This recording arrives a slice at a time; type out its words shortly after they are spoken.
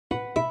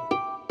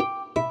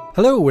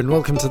Hello and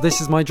welcome to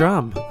This Is My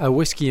Dram, a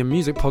whiskey and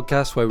music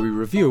podcast where we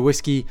review a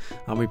whiskey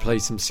and we play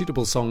some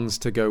suitable songs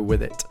to go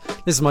with it.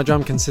 This Is My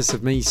Dram consists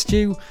of me,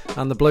 Stu,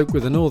 and the bloke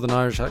with a Northern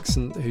Irish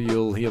accent who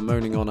you'll hear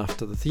moaning on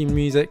after the theme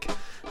music.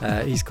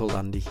 He's called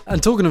Andy.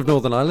 And talking of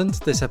Northern Ireland,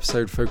 this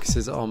episode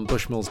focuses on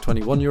Bushmills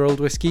 21-year-old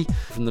whiskey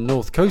from the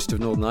north coast of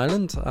Northern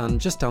Ireland and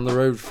just down the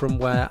road from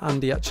where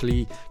Andy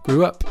actually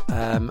grew up.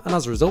 And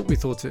as a result, we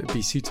thought it would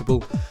be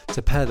suitable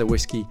to pair the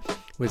whiskey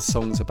with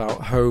songs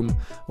about home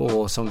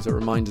or songs that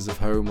remind us of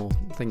home or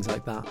things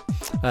like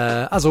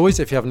that. As always,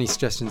 if you have any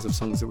suggestions of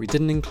songs that we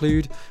didn't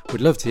include, we'd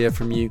love to hear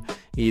from you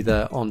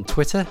either on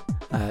Twitter,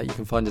 you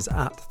can find us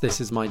at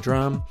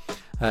thisismydram,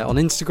 on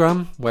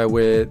Instagram, where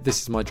we're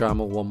This Is My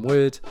Dram, all one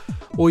word,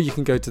 or you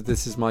can go to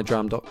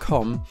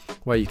thisismydram.com,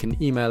 where you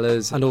can email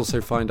us and also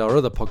find our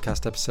other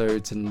podcast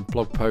episodes and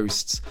blog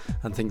posts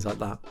and things like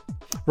that.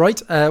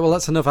 Right, well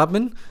that's enough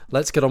admin,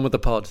 let's get on with the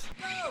pod.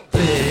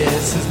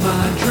 This is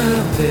my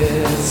dram,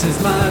 this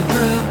is my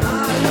dram,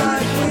 I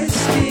like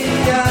whiskey,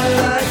 I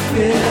like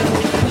beer.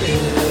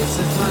 This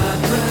is my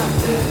dram,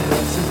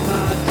 this is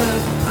my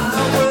dram, I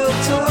will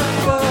talk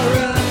for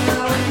an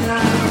hour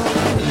now.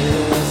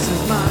 This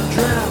is my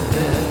dram,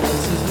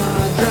 this is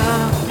my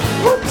dram.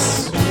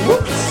 Whoops,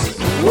 whoops,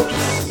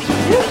 whoops,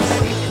 whoops.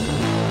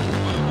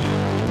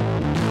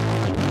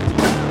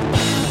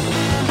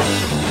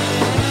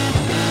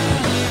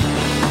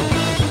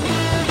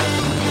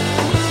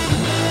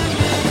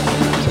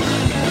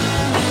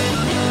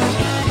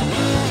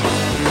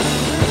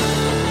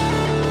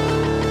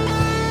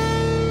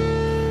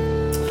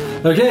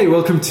 Okay,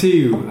 welcome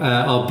to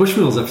our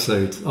Bushmills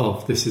episode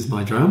of This Is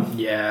My Dram.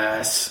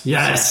 Yes.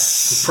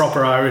 Yes!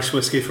 Proper Irish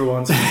whiskey for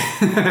once.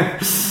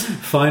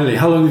 Finally.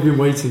 How long have you been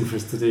waiting for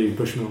us to do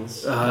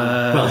Bushmills?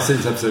 Well,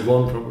 since episode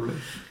 1 probably.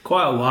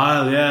 Quite a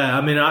while, yeah. I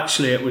mean,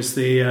 actually it was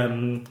the,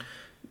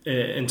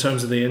 in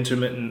terms of the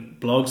intermittent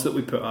blogs that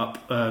we put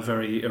up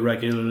very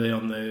irregularly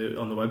on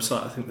the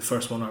website, I think the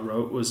first one I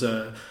wrote was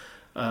a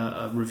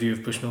review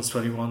of Bushmills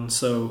 21.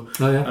 So,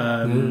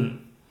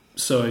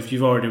 So if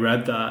you've already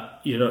read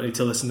that, you don't need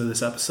to listen to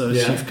this episode.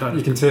 Yeah,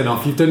 you can turn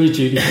off. You've done your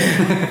duty.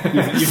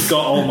 you've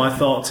got all my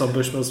thoughts on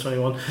Bushmills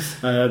 21.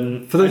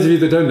 For those of you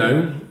that don't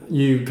know,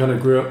 you kind of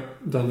grew up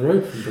down the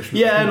road from Bushmills.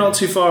 Yeah, not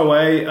too far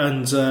away,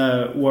 and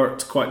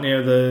worked quite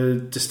near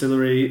the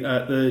distillery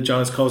at the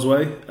Giant's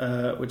Causeway,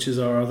 which is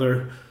our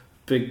other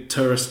big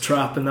tourist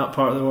trap in that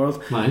part of the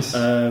world. Nice.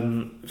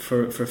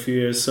 For a few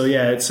years. So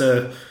yeah, it's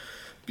a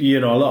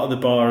lot of the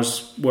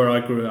bars where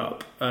I grew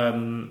up,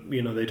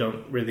 they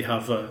don't really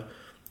have a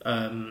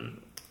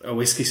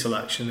whiskey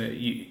selection.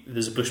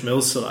 There's a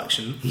Bushmills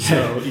selection.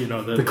 Yeah. So,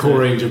 the core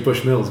range of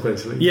Bushmills,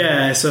 basically.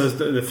 Yeah, so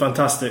the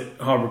fantastic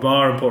Harbour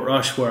Bar in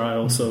Portrush, where I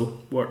also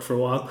worked for a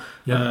while.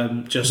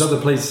 Yeah. Is that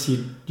the place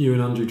you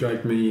and Andrew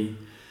dragged me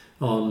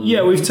on?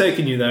 Yeah, we've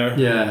taken you there.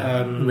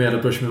 Yeah, we had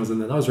a Bushmills in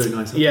there. That was really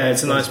nice. Yeah,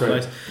 it's a nice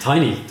place.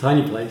 Tiny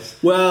place.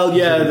 Well,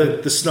 yeah,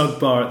 the snug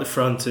bar at the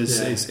front is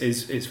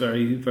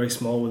very, very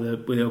small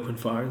with open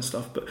fire and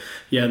stuff. But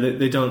yeah,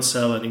 they don't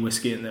sell any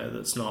whiskey in there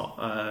that's not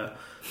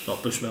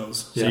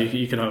Bushmills. So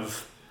you can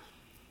have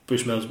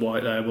Bushmills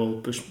White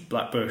Label,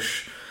 Black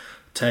Bush,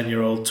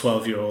 10-year-old,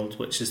 12-year-old,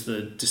 which is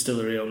the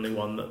distillery only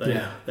one that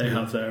they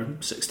have there,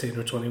 16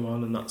 or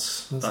 21, and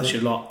that's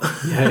your lot.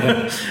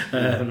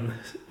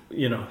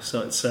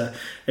 So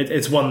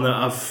it's one that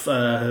I've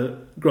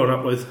grown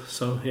up with.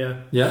 So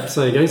yeah.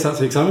 So there you go. So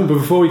that's exciting. But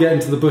before we get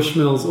into the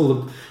Bushmills, all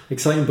the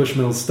exciting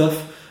Bushmills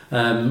stuff,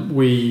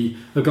 we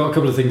have got a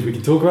couple of things we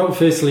can talk about.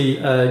 Firstly,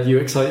 you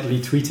excitedly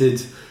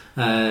tweeted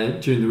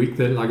during the week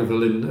that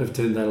Lagavulin have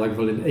turned their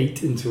Lagavulin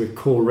 8 into a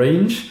core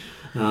range,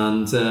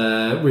 and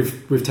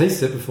we've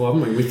tasted it before,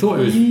 haven't we? We thought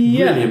it was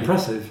really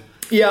impressive.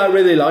 Yeah, I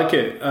really like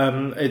it.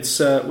 It's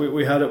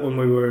we had it when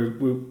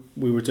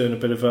we were doing a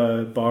bit of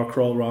a bar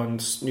crawl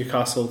around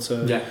Newcastle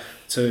to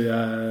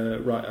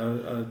write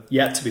a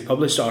yet to be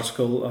published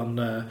article on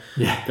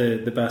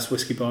the best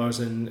whiskey bars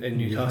in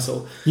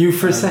Newcastle. You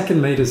for a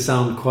second made us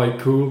sound quite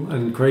cool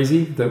and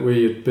crazy that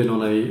we had been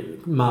on a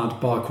mad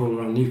bar crawl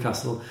around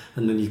Newcastle,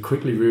 and then you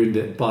quickly ruined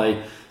it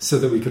so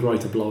that we could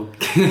write a blog.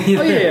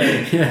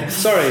 Yeah.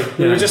 Sorry,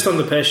 we were just on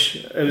the pish.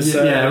 It was,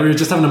 we were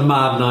just having a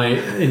mad night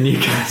in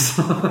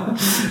Newcastle.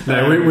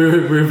 No, we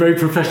were very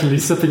professionally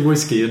sipping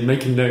whiskey and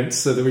making notes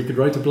so that we could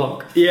write a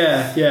blog.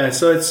 Yeah.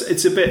 So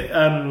it's a bit.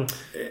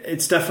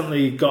 It's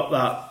definitely got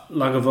that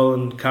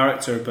Lagavulin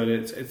character, but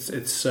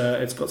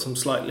it's got some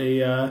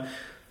slightly.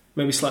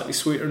 Maybe slightly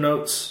sweeter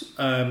notes.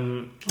 I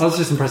was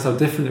just impressed how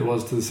different it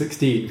was to the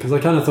 16, because I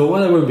kind of thought,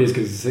 well, it won't be as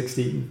good as the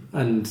 16,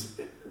 and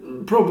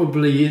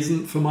probably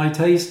isn't for my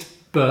taste,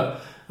 but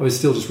I was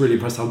still just really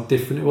impressed how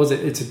different it was.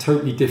 It's a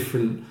totally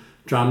different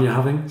dram you're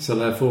having, so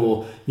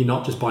therefore you're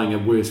not just buying a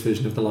worse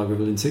version of the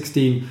Lagavulin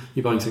 16,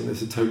 you're buying something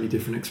that's a totally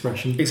different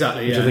expression.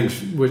 Exactly, which I think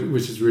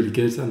which is really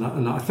good,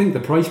 and I think the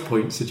price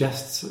point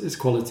suggests its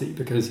quality,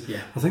 because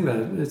I think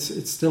that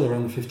it's still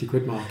around the 50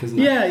 quid mark, isn't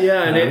it?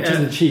 Yeah, and it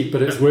isn't cheap,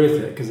 but it's worth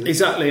it. Cause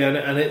exactly,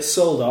 and it's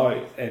sold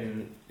out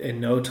in in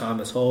no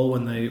time at all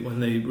when they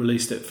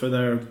released it for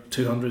their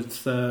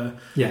 200th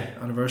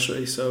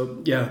anniversary. So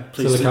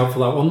please look out for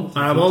that one. And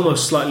I'm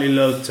almost slightly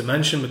loath to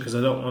mention, because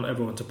I don't want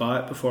everyone to buy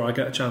it before I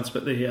get a chance,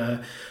 but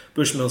the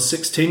Bushmills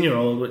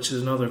 16-year-old, which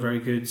is another very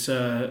good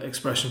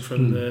expression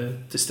from the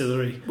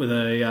distillery with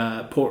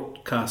a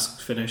port cask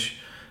finish,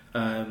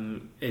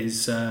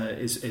 is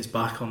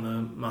back on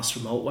the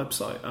Master Malt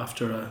website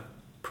after a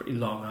pretty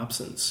long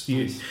absence.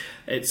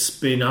 It's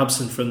been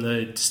absent from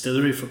the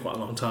distillery for quite a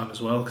long time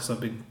as well, because I've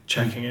been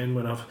checking in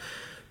when I've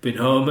been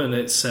home, and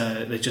it's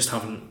they just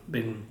haven't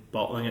been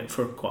bottling it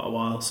for quite a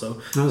while.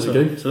 So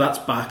that's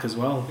back as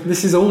well.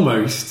 This is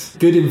almost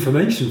good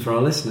information for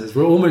our listeners.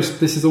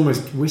 This is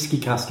almost Whiskey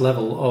Cast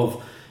level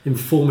of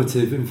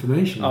informative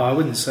information. Oh, I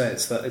wouldn't say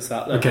it's that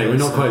level. Okay, we're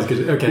not quite as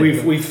good.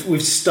 Okay,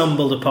 we've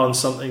stumbled upon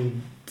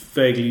something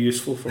vaguely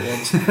useful for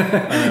once.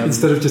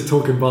 Instead of just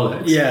talking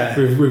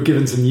bollocks, we've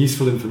given some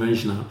useful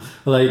information out.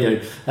 Well, there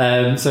you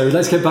go. So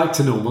let's get back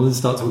to normal and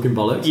start talking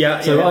bollocks.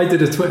 I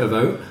did a Twitter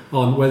vote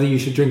on whether you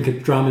should drink a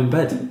dram in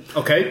bed.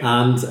 Okay.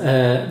 And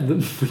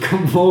we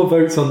got more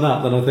votes on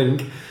that than I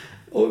think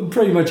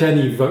pretty much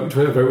any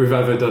Twitter vote we've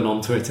ever done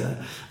on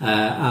Twitter.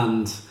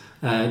 And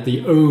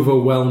the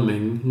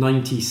overwhelming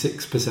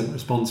 96%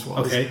 response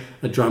was a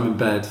dram in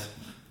bed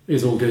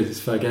is all good,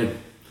 it's fair game.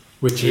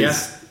 Which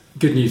is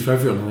good news for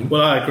everyone, I think.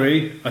 Well, I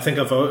agree. I think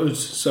I voted.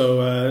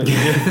 So,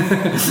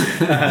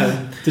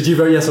 did you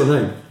vote yes or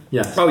no?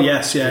 Yes. Oh,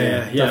 yes.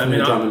 Yeah. I mean,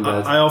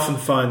 I often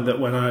find that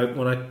when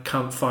I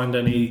can't find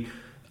any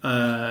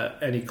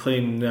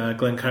clean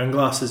Glencairn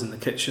glasses in the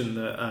kitchen,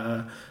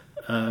 that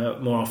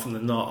more often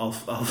than not, I'll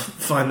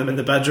find them in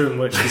the bedroom,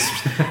 which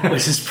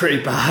is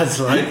pretty bad.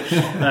 Like,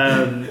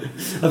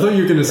 I thought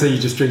you were going to say you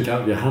just drink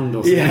out of your hand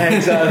or something. Yeah,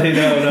 exactly.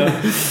 No.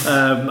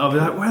 I'll be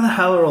like, where the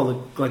hell are all the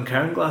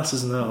Glencairn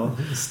glasses now?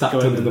 Stacked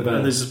under the bed.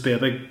 And there's just be a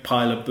big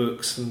pile of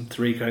books and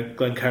 3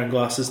 Glencairn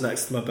glasses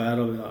next to my bed.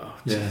 I'll be like, oh,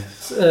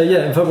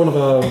 in fact, one of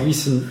our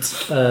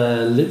recent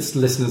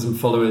listeners and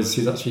followers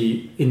who's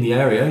actually in the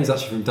area, he's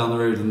actually from down the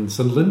road in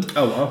Sunderland.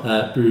 Oh wow.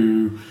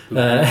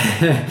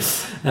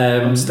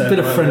 Bit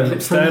of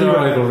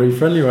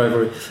friendly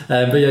rivalry.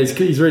 But yeah,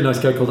 he's a really nice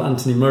guy called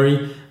Anthony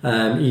Murray.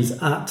 He's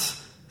at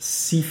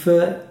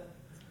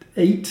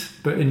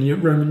S4E5, but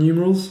in Roman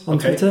numerals on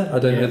Twitter. I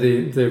don't know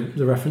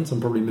the reference. I'm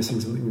probably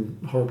missing something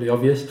horribly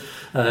obvious.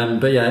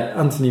 But yeah,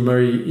 Anthony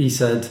Murray, he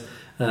said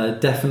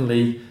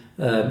definitely.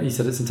 He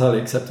said it's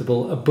entirely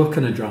acceptable. A book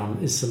and a dram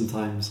is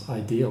sometimes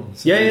ideal.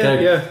 So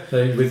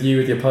with you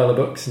with your pile of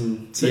books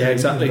and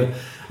exactly.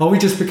 Are we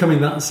just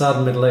becoming that sad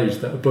and middle aged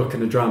that a book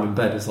and a dram in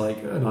bed is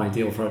like an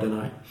ideal Friday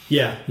night?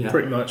 Yeah,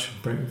 pretty much.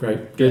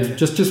 Great, good. Yeah.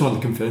 Just wanted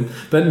to confirm.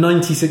 But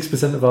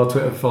 96% of our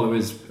Twitter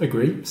followers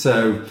agree,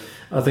 so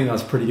I think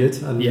that's pretty good.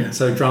 And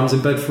so drams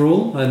in bed for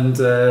all. And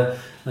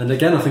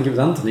again, I think it was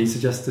Anthony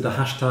suggested a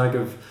hashtag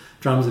of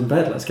drams in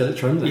bed. Let's get it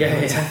trending.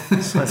 Yeah.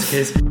 That's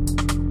good.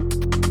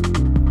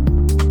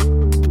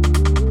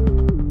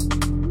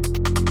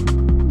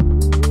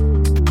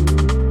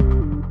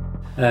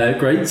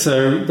 Great,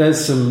 so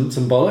there's some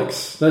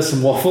bollocks, there's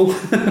some waffle.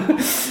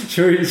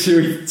 should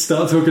we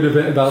start talking a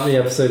bit about the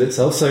episode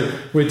itself? So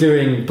we're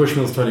doing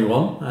Bushmills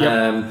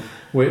 21,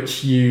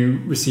 which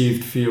you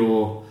received for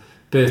your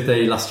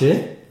birthday last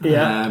year.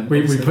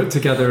 We put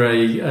together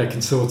a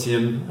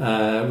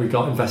consortium. We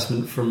got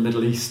investment from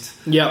Middle East,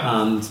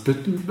 but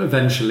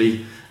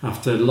eventually,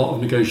 after a lot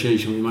of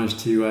negotiation, we managed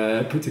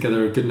to put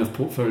together a good enough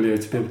portfolio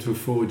to be able to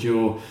afford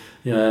your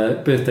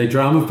birthday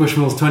dram of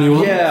Bushmills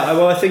 21. Yeah,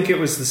 well, I think it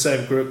was the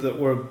same group that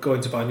were going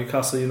to buy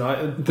Newcastle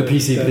United. The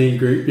PCB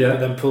group, and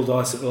then pulled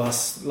ice at the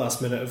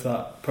last minute of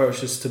that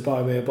purchase to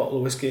buy me a bottle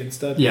of whiskey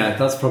instead. Yeah,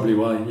 that's probably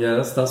why. Yeah,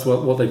 that's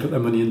what they put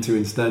their money into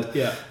instead.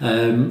 Yeah.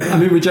 I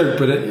mean, we joke,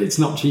 but it's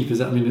not cheap, is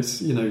it? I mean,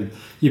 it's,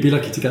 you'd be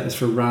lucky to get this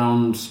for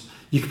around...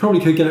 You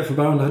could get it for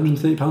about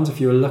 £130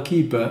 if you were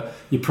lucky, but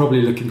you're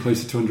probably looking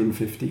closer to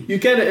 150. You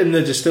get it in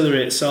the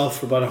distillery itself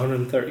for about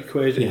 130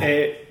 quid. Yeah.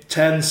 It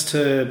tends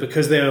to,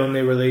 because they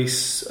only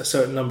release a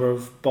certain number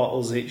of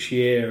bottles each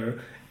year,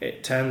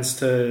 it tends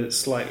to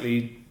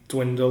slightly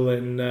dwindle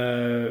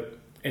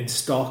in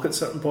stock at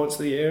certain points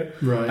of the year.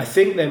 Right. I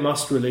think they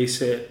must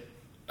release it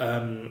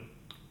in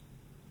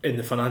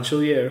the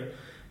financial year,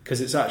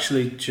 because it's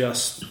actually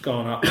just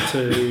gone up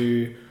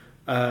to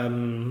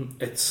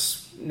it's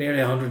nearly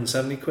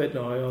 170 quid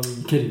now on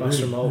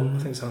Master Malt. I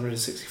think it's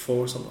 164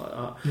 or something like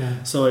that.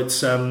 Yeah. So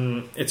it's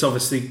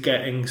obviously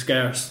getting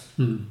scarce.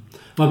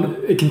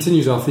 It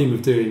continues our theme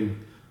of doing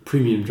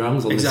premium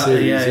drams on this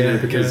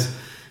series, because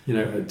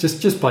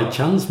just by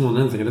chance more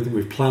than anything, I don't think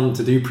we've planned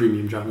to do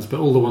premium drams, but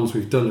all the ones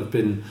we've done have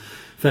been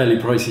fairly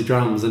pricey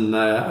drams,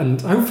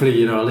 and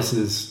hopefully our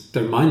listeners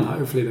don't mind that.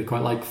 Hopefully they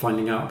quite like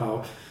finding out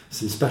about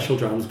some special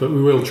drams, but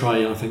we will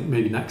try, I think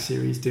maybe next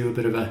series, do a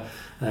bit of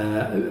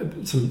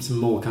some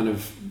more kind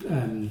of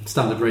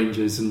standard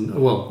ranges, and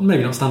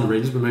maybe not standard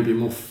ranges, but maybe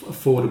more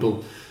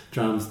affordable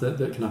drams that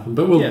can happen.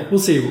 But we'll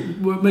see.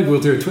 Maybe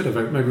we'll do a Twitter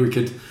vote. Maybe we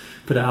could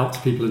put it out to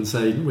people and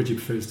say, would you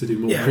prefer us to do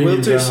more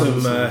premium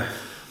drams?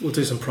 We'll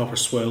do some proper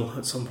swill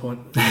at some point.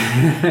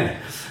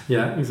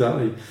 Yeah,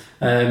 exactly.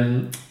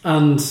 And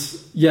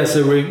yeah,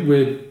 so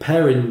we're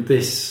pairing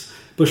this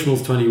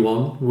Bushmills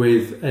 21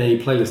 with a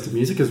playlist of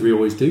music, as we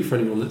always do. For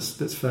anyone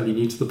that's fairly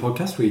new to the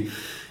podcast, we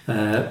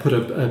put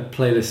a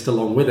playlist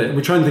along with it.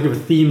 We try and think of a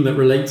theme that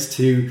relates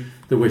to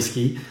the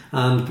whiskey,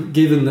 and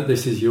given that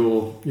this is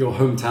your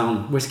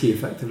hometown whiskey,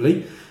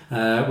 effectively,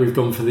 we've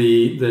gone for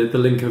the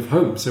link of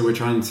home. So we're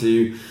trying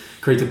to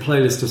create a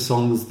playlist of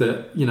songs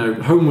that, you know,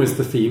 home was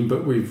the theme,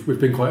 but we've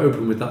been quite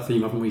open with that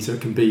theme, haven't we? So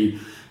it can be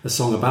a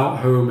song about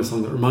home, a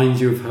song that reminds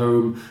you of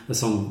home, a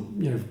song,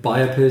 you know, by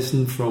a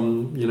person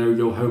from, you know,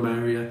 your home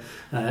area.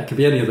 It could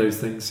be any of those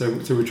things. So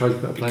we try to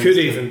put a playlist. It could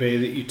even be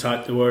that you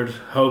type the word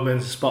home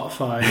into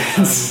Spotify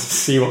and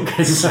see what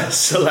comes up.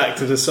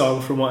 Selected a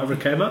song from whatever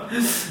came up.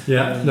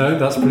 Yeah, no,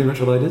 that's pretty much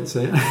what I did.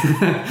 So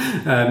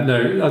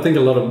no, I think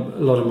a lot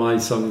of my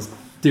songs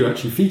do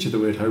actually feature the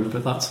word home,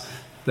 but that's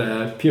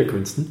pure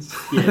coincidence.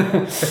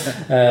 Yeah.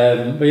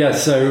 But yeah,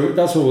 so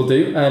that's what we'll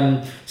do.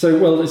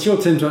 Well, it's your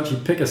turn to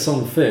actually pick a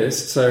song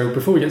first. So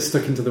before we get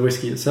stuck into the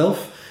whiskey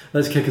itself,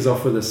 let's kick us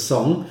off with a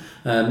song.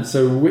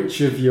 So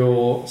which of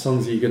your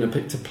songs are you going to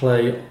pick to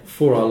play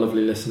for our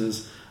lovely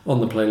listeners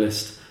on the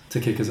playlist to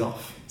kick us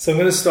off? So I'm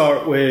going to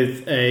start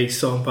with a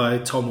song by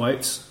Tom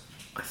Waits.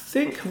 I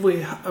think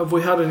have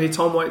we had any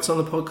Tom Waits on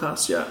the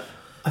podcast yet?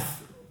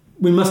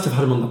 We must have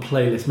had him on the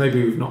playlist.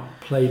 Maybe we've not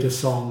played a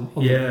song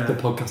on the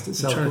podcast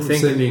itself. But we've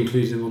certainly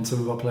included him on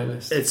some of our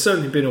playlists. It's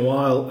certainly been a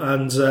while.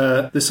 And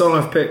the song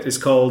I've picked is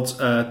called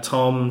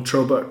Tom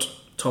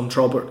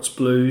Trobert's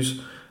Blues,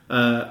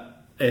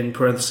 in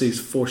parentheses,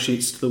 4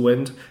 Sheets to the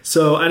Wind.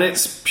 So, and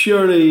it's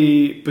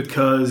purely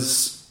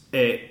because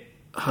it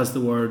has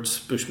the words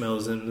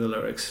Bushmills in the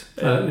lyrics.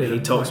 He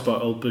talks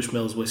about old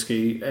Bushmills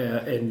whiskey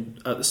at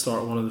the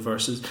start of one of the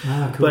verses.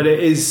 Cool. But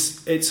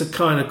it's a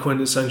kind of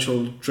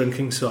quintessential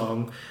drinking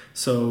song.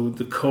 So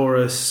the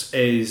chorus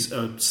is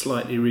a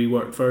slightly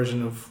reworked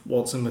version of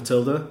Waltzing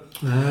Matilda.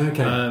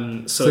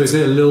 Okay. So is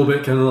it a little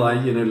bit kind of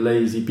like, you know,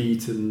 lazy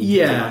beat and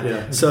yeah.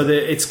 Yeah. So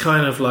it's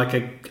kind of like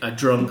a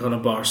drunk on a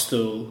bar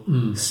stool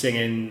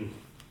singing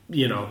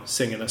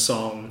a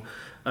song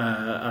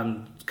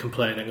and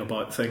complaining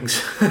about things.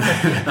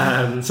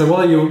 So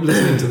while you're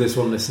listening to this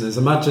one, listeners,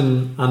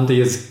 imagine Andy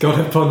has got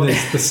up on the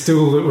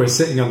stool that we're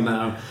sitting on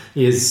now.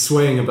 He is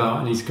swaying about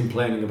and he's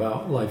complaining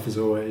about life as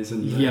always.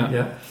 And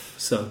yeah.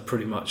 So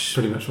pretty much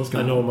what's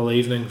going a normal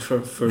evening for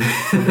me.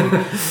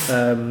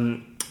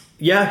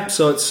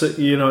 So it's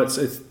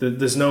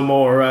there's no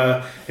more.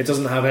 It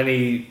doesn't have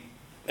any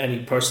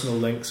personal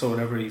links or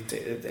whatever.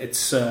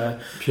 It's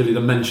purely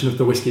the mention of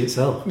the whiskey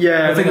itself.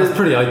 Yeah, I think that's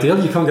pretty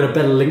ideal. You can't get a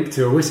better link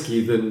to a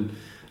whiskey than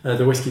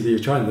the whiskey that you're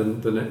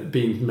trying than it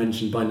being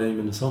mentioned by name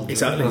in a song.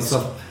 Exactly.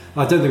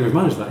 I don't think we've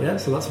managed that yet,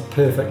 so that's a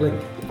perfect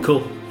link.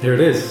 Cool. Here it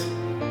is.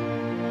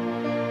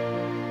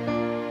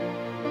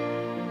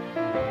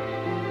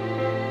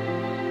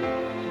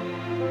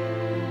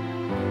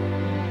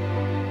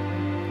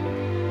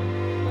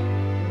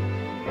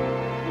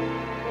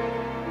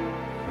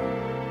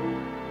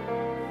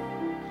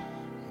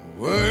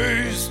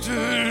 Wasted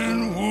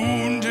and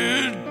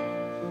wounded,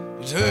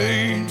 it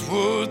ain't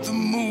what the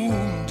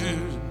moon did.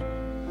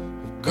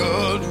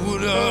 God,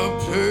 would I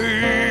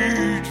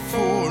paid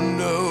for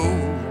now?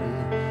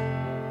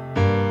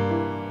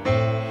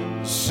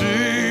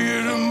 See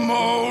you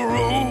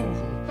tomorrow,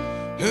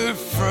 if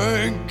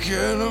Frank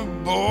can I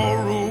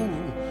borrow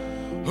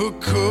a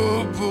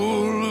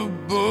couple of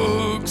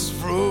bucks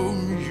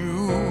from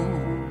you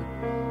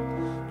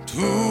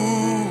to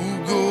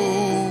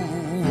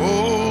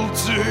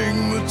waltzing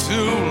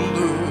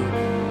Matilda,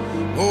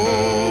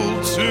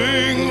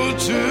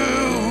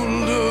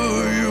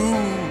 you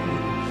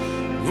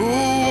go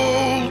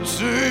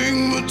waltzing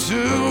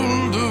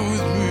Matilda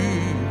with me.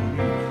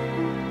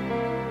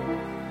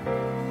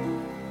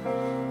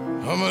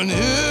 I'm an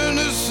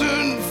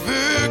innocent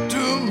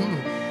victim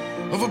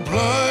of a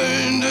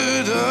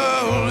blinded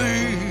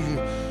alley,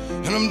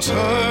 and I'm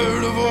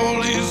tired of all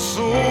these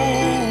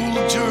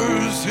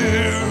soldiers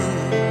here.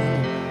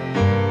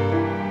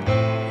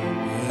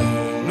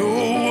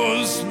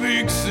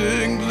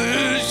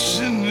 English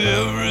and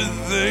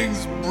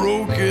everything's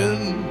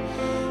broken,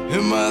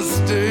 and my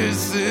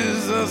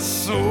stasis are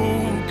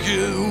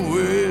soaking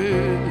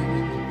wet.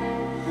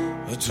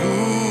 To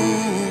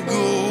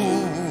go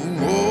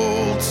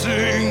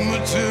waltzing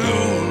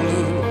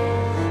Matilda,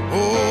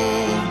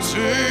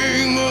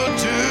 waltzing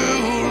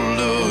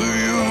Matilda,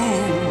 you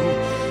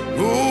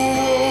go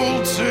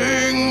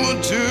waltzing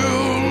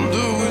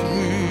Matilda with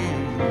me.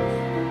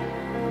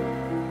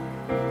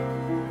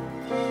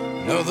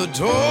 Now the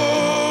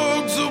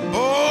dogs are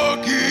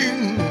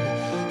barking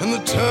and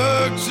the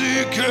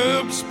taxi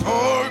cab's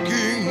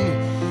parking.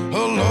 A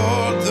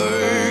lot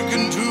they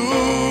can do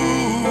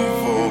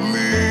for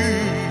me.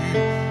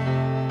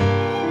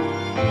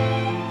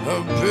 I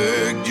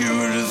begged you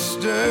to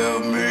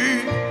stab me.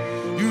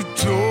 You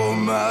tore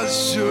my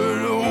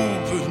shirt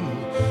open,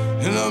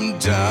 and I'm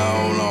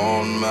down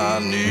on my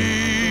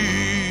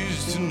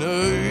knees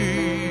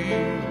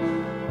tonight.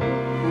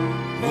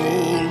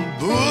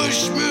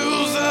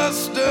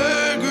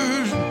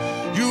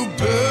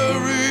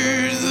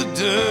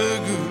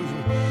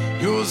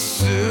 your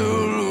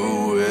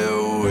silhouette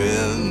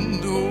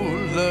window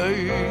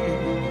light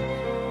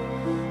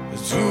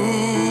to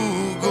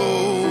go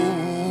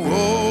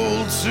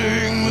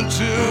waltzing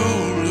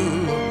Matilda,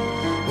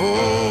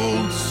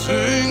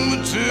 waltzing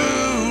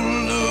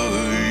Matilda,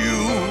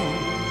 you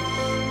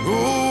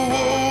go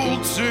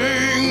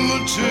waltzing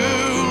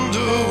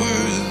Matilda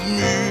with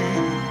me.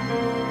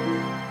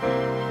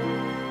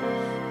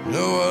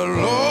 Now I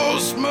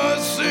lost my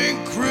St.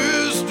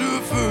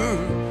 Christopher,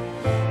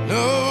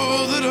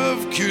 now that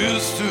I've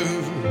kissed her,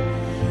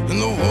 and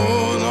the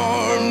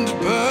one-armed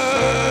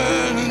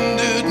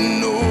bandit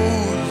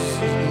knows,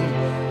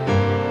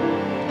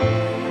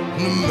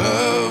 and the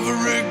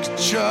maverick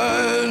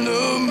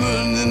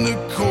Chinaman and the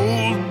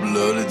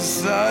cold-blooded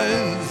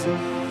signs,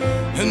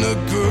 and the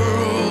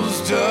girls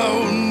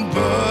down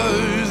by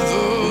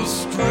the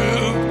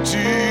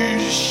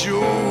striptease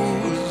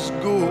shows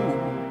go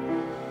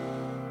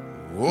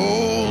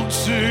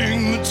waltzing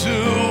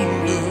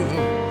Matilda,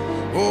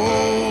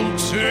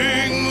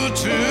 waltzing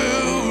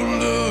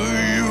Matilda,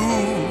 you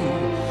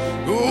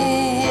go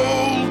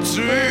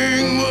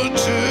waltzing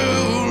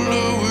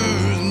Matilda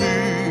with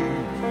me.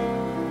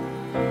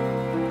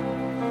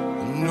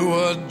 No,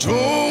 I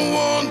don't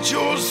want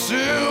your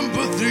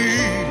sympathy.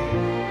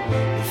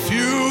 The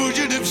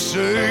fugitives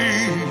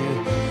say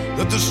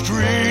that the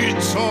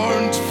streets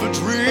aren't for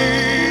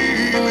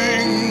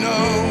dreaming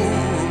now.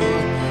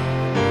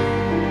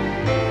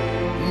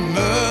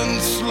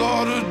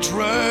 Manslaughter,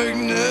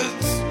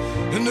 dragnets,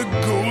 and the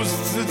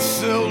ghosts that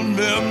sell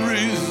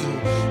memories.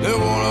 They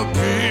want a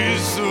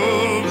piece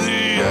of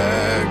the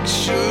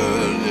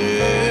action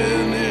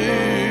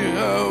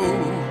anyhow.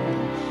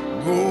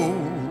 Go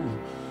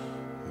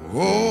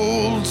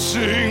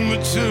waltzing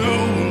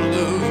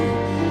Matilda,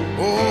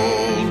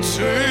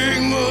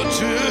 waltzing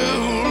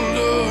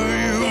Matilda,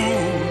 you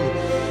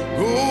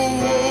go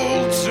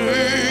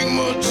waltzing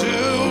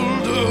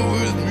Matilda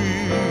with me.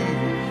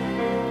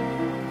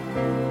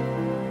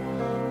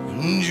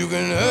 And you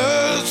can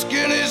ask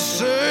any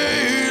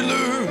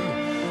sailor,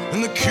 and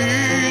the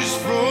keys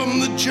from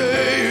the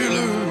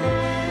jailer,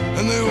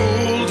 and the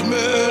old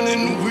men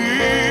in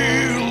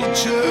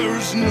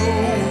wheelchairs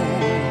know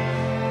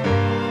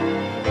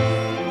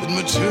that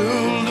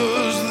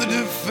Matilda's the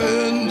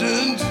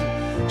defendant.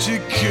 She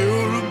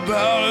killed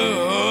about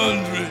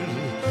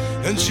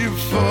 100, and she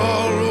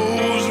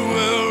follows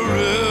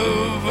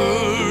wherever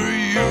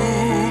you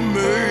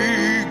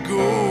may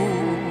go.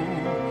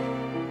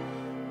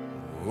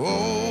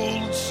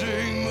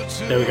 Waltzing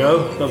Matilda. There we go,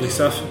 lovely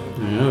stuff.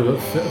 Yeah,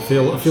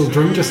 I feel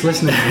drunk just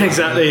listening to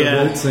Exactly, the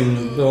yeah.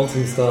 the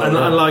waltzing style.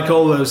 And like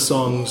all those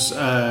songs,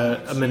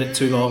 a minute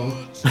too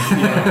long.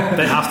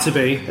 They have to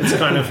be. It's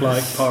kind of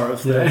like part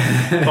of the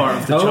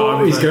charm.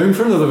 Oh, he's going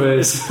for another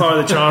verse. It's part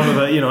of the charm of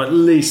it. At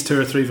least 2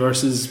 or 3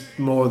 verses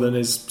more than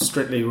is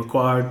strictly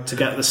required to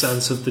get the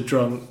sense of the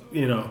drunk.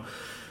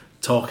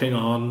 Talking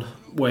on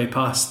way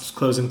past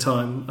closing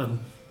time and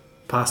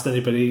past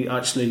anybody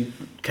actually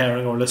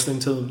caring or listening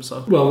to them.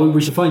 So, well, we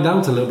should find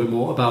out a little bit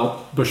more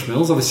about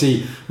Bushmills.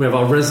 Obviously, we have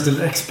our resident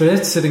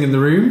expert sitting in the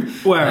room.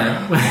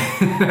 Where?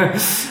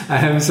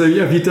 So,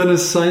 have you done a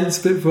science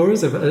bit for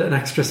us? An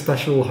extra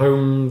special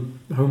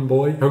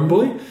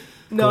homeboy?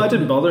 No, I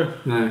didn't bother.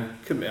 No,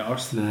 couldn't be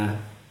arsed. Nah.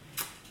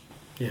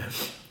 Yeah.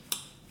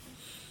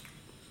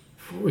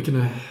 We've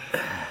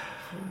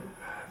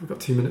got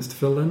 2 minutes to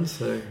fill then,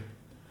 so.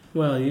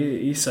 Well,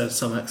 you said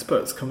some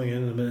experts coming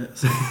in a minute,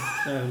 so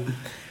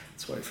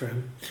let's wait for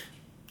him.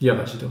 You have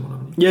actually done one,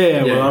 haven't you?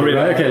 Yeah. Well, I'll read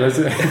it. Okay, let's.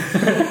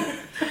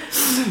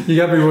 You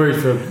got me worried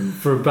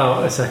for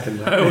about a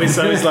second. I always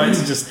like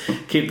to just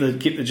keep the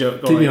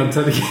joke going. Keep me on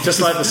telly.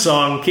 Just like the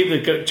song, keep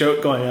the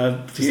joke going.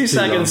 A few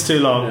seconds too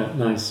long. Yeah,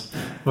 nice.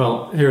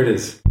 Well, here it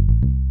is.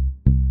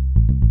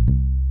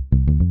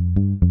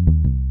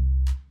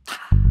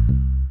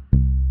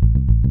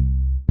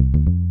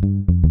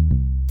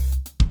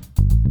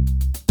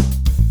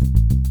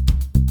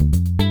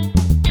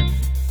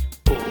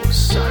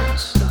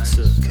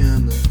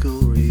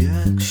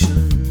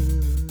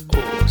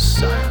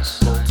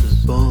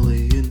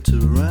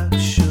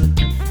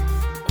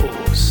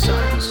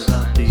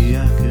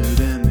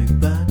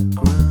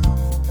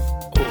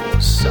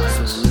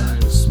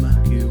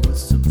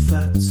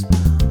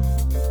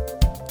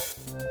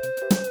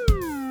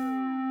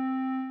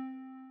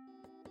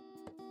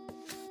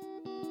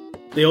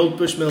 The old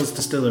Bushmills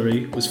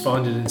distillery was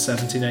founded in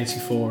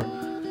 1784,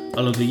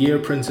 although the year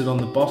printed on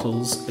the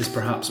bottles is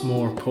perhaps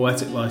more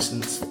poetic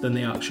licence than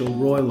the actual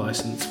royal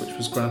licence, which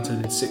was granted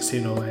in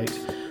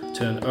 1608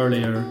 to an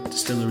earlier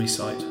distillery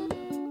site.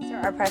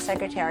 Our press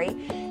secretary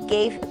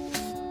gave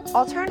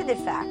alternative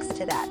facts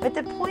to that, but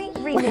the point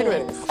remains. Wait a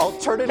minute,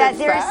 alternative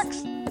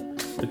facts?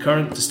 The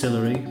current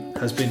distillery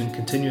has been in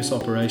continuous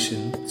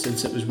operation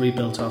since it was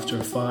rebuilt after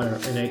a fire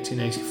in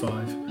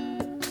 1885.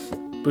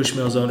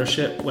 Bushmills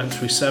ownership went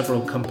through several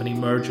company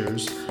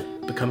mergers,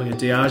 becoming a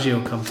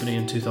Diageo company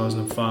in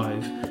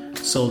 2005,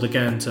 sold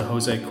again to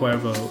Jose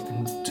Cuervo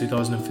in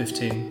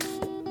 2015.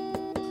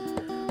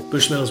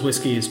 Bushmills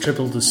whiskey is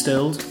triple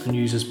distilled and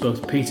uses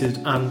both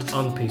peated and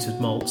unpeated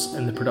malts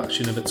in the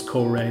production of its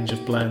core range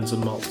of blends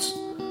and malts.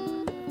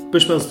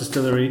 Bushmills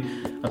Distillery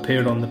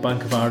appeared on the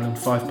Bank of Ireland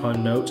 £5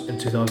 note in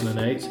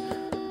 2008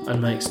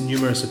 and makes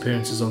numerous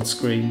appearances on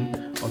screen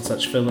on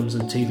such films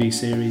and TV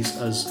series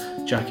as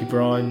Jackie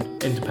Brown,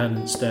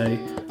 Independence Day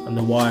and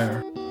The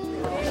Wire.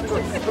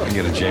 I can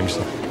get a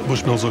Jameson.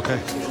 Bushmills okay?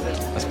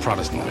 That's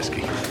Protestant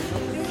whiskey.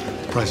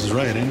 Price is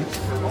right, ain't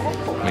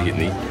it? Make it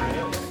neat.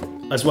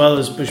 As well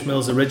as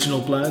Bushmills' original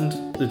blend,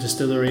 the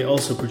distillery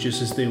also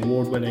produces the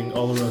award-winning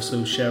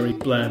Oloroso Sherry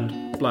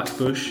blend Black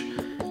Bush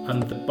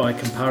and the, by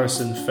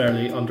comparison,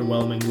 fairly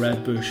underwhelming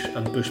Red Bush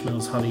and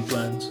Bushmills Honey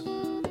blends.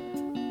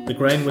 The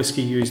grain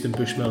whisky used in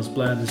Bushmills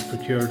blend is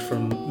procured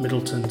from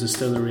Middleton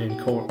Distillery in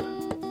Cork.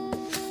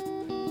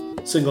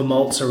 Single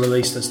malts are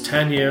released as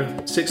 10-year,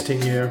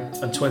 16-year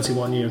and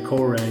 21-year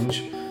core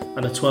range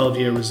and a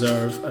 12-year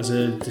reserve as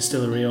a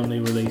distillery-only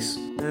release.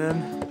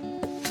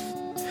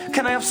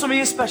 Can I have some of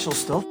your special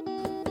stuff?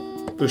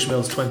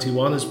 Bushmills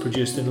 21 is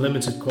produced in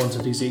limited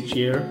quantities each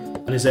year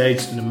and is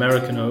aged in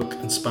American oak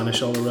and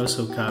Spanish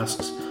Oloroso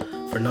casks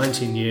for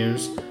 19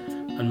 years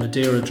and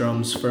Madeira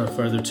drums for a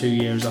further 2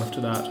 years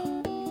after that.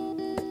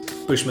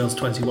 Bushmills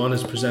 21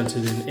 is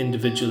presented in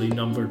individually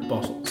numbered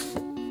bottles.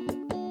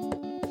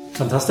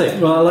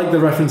 Fantastic. Well, I like the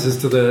references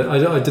to the...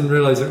 I didn't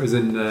realise it was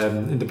in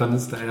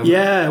Independence Day.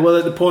 Yeah, well,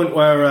 at the point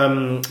where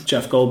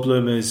Jeff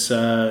Goldblum is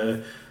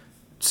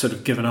sort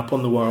of given up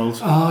on the world.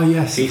 Oh,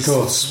 yes, he's of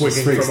course.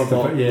 swigging from a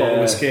bottle of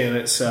whiskey, and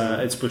it's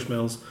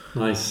Bushmills.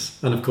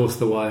 Nice. And of course,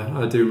 The Wire.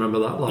 I do remember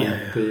that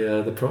line,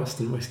 the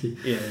Protestant whiskey.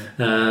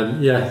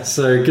 Yeah.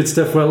 So good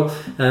stuff. Well,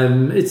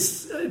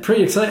 it's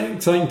pretty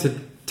exciting to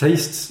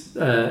taste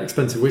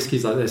expensive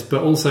whiskies like this,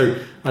 but also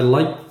I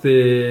like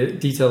the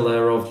detail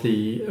there of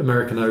the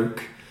American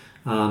oak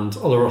and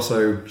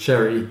Oloroso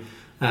sherry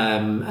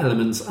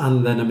elements,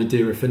 and then a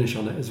Madeira finish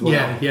on it as well.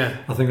 Yeah.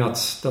 I think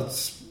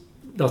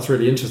that's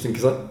really interesting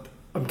because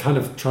I'm kind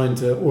of trying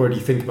to already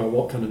think about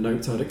what kind of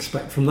notes I'd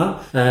expect from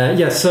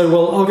that.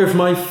 So I'll go for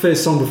my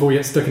first song before we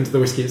get stuck into the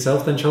whiskey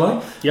itself then, shall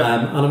I? Yeah.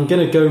 And I'm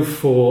going to go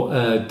for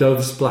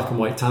Dove's Black and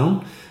White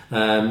Town.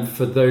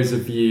 For those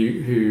of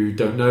you who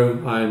don't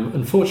know, I'm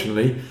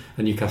unfortunately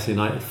a Newcastle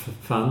United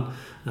fan.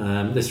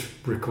 This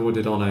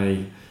recorded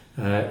on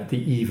the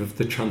eve of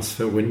the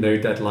transfer window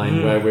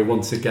deadline, where we're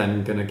once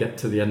again going to get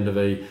to the end of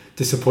a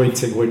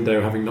disappointing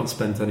window, having not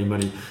spent any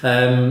money.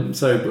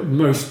 But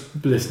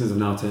most listeners have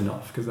now turned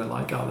off because they're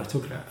like, they're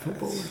talking about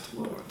football.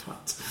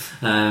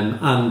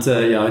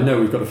 I know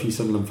we've got a few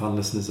Sunderland fan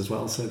listeners as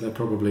well, so they're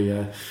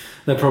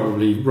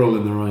probably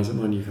rolling their eyes at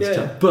my Newcastle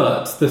chat.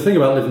 But the thing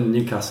about living in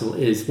Newcastle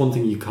is one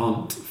thing you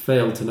can't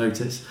fail to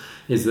notice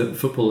is that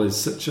football is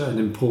such an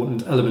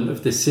important element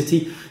of this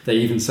city. They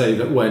even say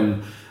that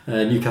when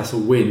Newcastle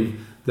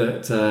win,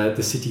 that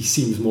the city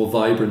seems more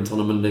vibrant on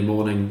a Monday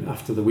morning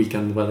after the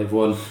weekend where they've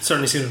won.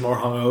 Certainly seems more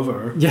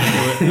hungover.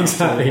 Yeah,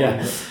 exactly.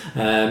 Yeah,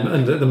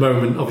 and at the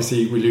moment,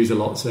 obviously, we lose a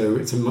lot, so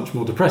it's a much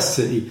more depressed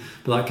city.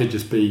 But that could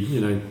just be,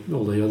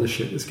 all the other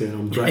shit that's going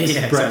on,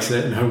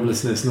 Brexit and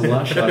homelessness and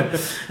all that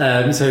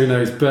shit. So who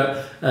knows?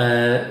 But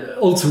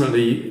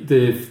ultimately,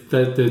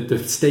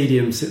 the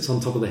stadium sits on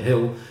top of the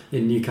hill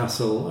in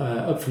Newcastle,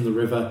 up from the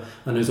river,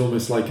 and is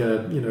almost like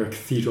a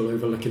cathedral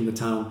overlooking the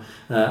town.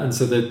 And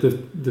so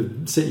the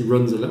city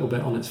runs a little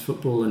bit on its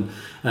football, and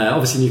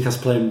obviously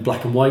Newcastle play in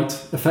black and white,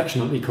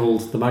 affectionately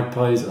called the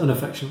Magpies,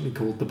 unaffectionately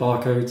called the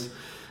Barcodes,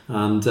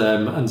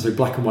 and so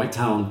Black and White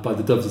Town by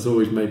the Doves has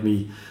always made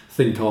me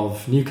think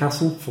of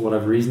Newcastle for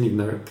whatever reason, even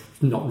though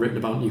it's not written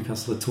about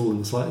Newcastle at all in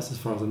the slightest, as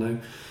far as I know.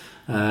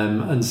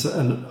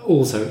 And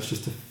also it's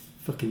just a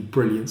fucking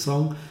brilliant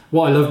song.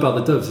 What I love about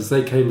the Doves is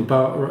they came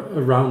about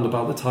around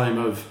about the time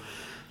of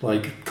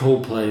like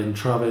Coldplay and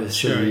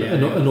Travis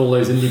and all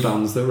those indie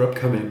bands that were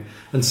upcoming,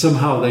 and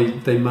somehow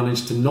they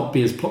managed to not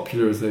be as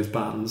popular as those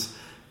bands,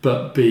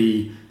 but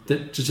to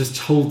just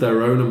hold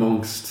their own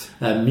amongst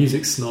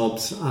music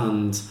snobs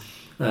and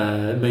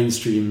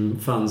mainstream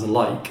fans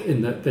alike,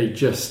 in that they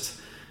just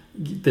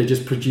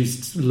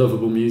produced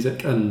lovable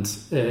music, and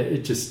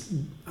it just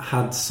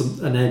had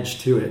an edge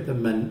to it that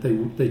meant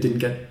they didn't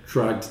get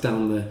dragged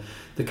down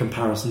the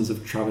comparisons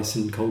of Travis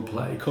and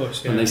Coldplay. Of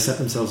course, yeah. And they set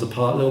themselves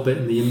apart a little bit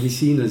in the indie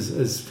scene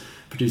as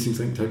producing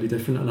something totally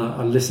different. And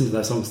I listen to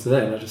their songs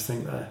today, and I just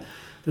think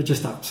they're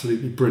just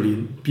absolutely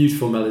brilliant,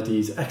 beautiful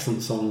melodies,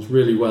 excellent songs,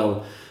 really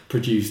well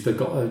produced. They've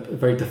got a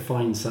very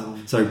defined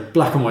sound. So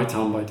Black and White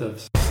Town by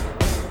Doves.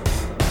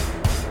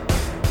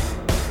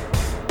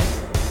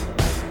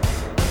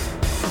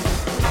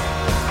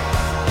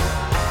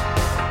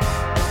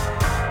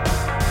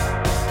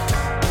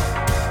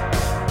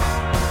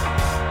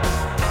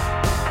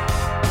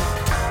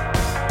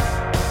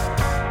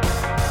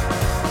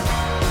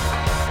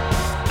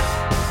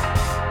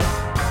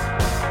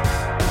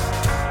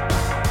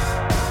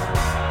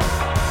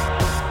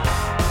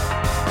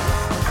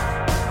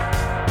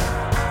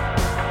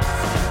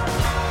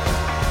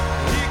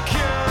 He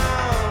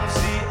can't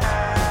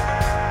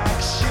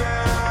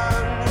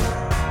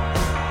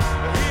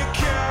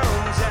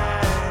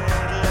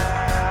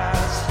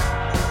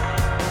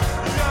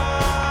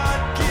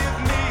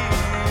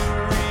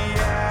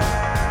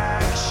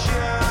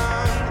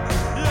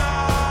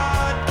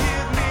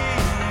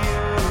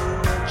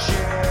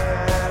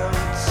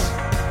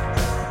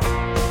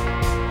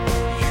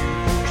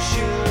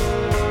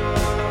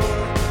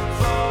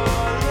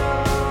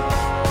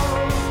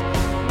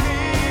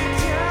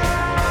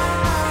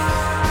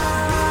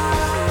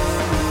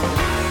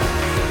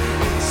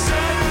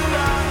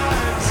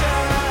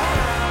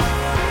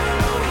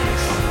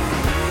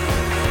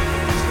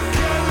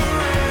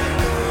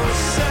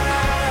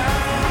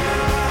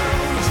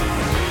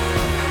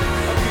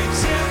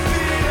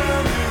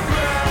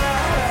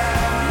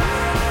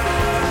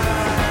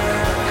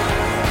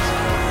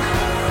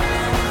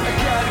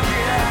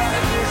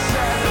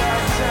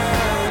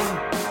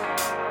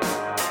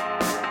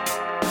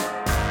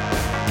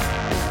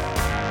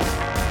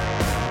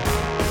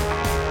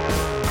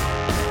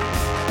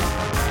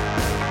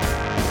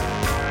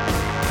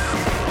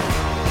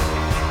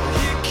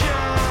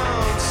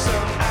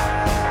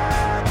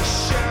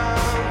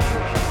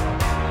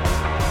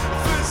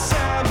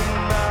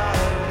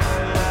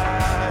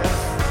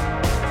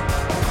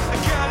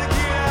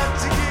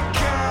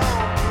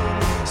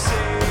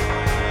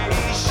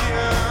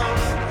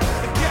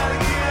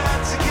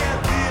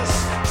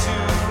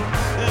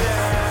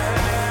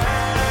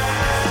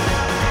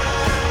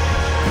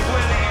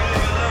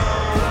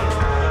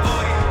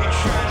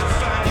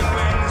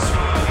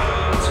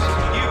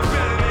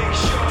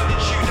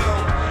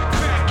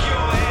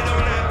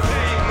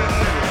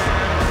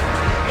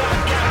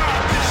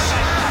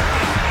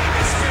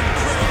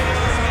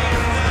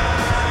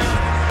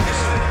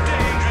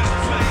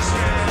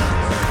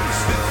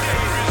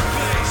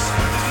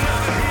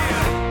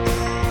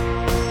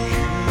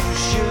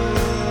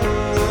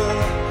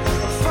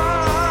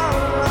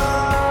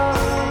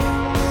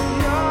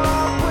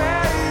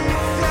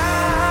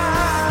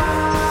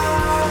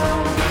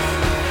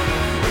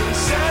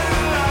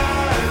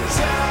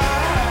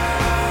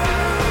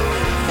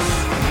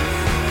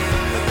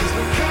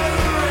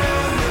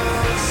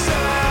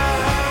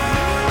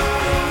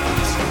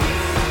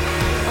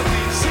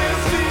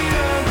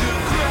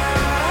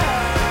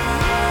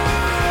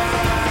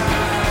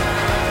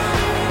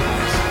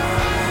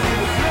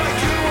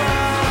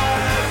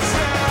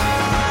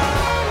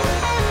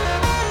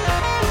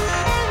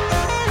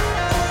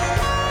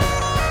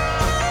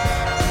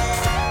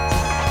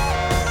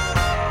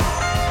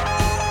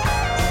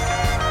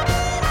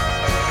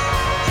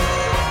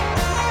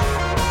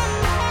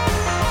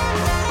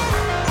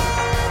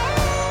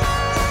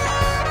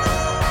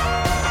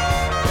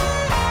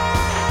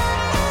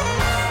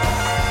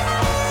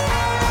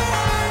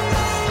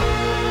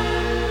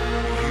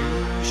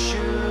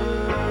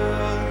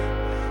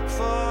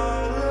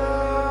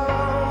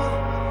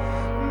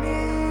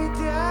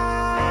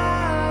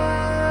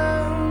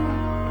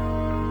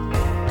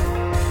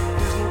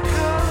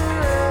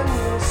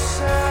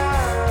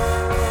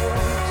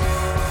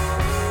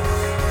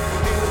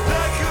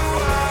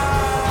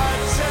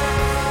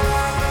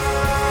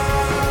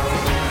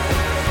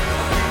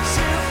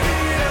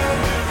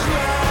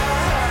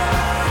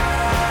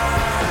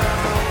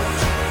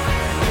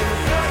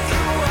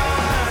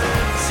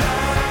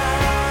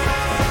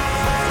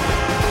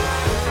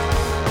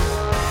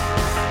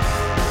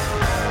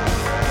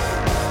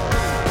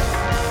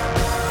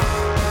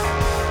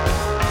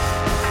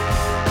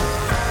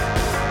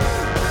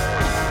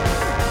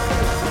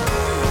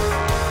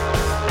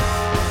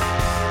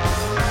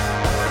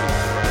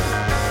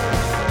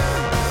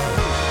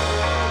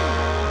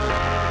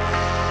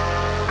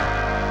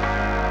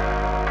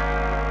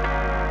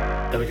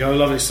There we go,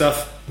 lovely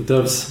stuff. It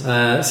does.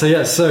 Let's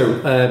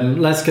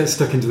get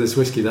stuck into this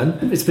whiskey then.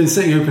 It's been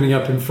sitting opening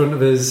up in front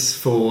of us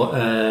for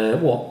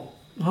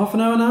half an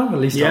hour now? At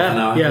least half an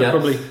hour. Yeah,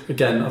 probably.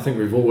 Again, I think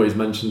we've always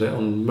mentioned it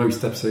on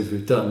most episodes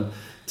we've done.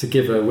 To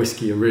give a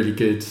whiskey a really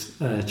good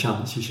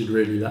chance, you should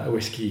really let a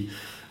whiskey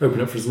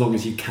open up for as long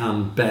as you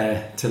can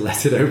bear to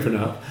let it open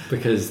up,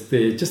 because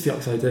the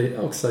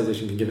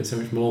oxidation can give it so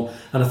much more.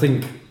 And I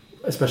think,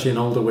 especially an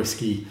older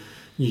whiskey,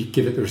 you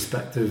give it the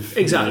respect of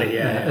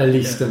at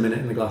least a minute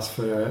in the glass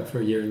for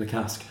a year in the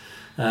cask.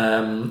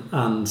 And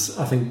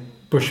I think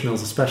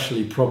Bushmills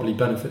especially probably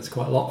benefits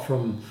quite a lot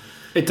from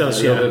it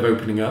does, a little bit of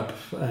opening up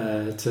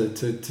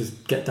to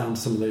get down to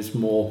some of those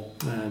more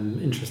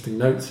interesting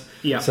notes.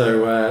 Yeah.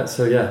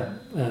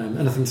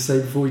 Anything to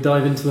say before we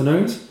dive into the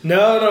nose?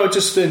 No,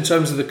 just in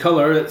terms of the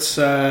colour, it's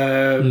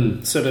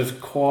sort of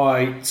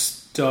quite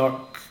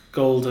dark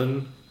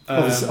golden.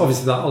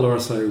 Obviously that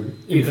Oloroso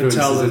influence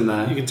is in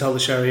there. You can tell the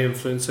sherry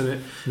influence in it,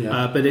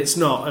 but it's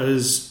not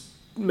as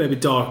maybe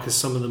dark as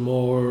some of the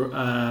more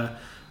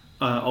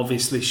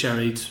obviously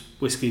sherried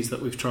whiskies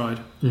that we've tried.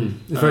 It's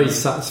very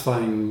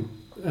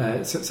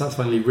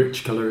satisfyingly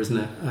rich colour, isn't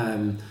it?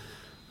 And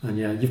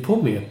you've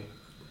poured me a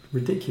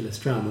ridiculous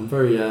dram. I'm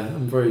very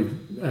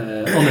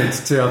honoured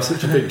to have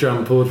such a big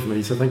dram poured for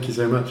me, so thank you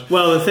so much.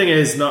 Well, the thing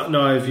is, not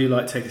if you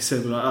take a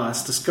sip and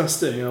it's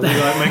disgusting.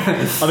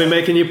 I'll be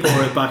making you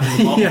pour it back in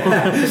the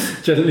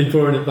bottle. Gently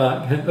pouring it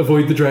back.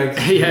 Avoid the dregs.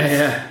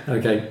 Yeah.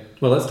 Okay,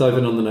 well, let's dive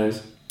in on the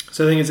nose.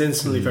 So I think it's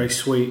instantly very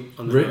sweet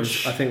on the rich,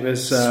 nose. I think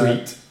there's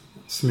sweet,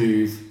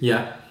 smooth.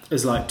 Yeah,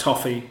 there's like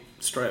toffee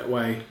straight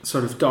away.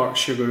 Sort of dark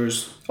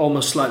sugars,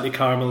 almost slightly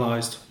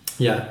caramelised.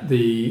 Yeah,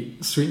 the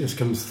sweetness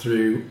comes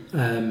through.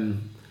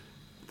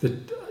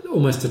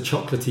 Almost a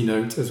chocolatey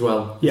note as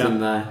well is in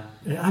there.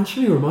 It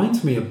actually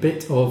reminds me a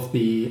bit of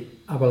the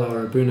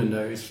Abelard Buna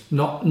nose.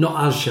 Not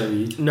as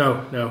sherry.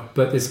 No.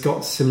 But it's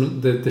got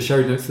the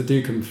sherry notes that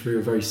do come through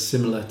are very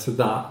similar to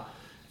that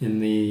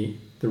in the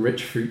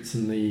rich fruits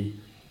and the,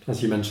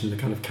 as you mentioned, the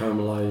kind of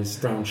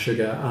caramelised brown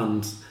sugar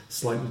and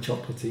slightly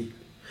chocolatey.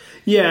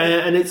 Yeah,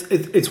 and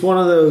it's one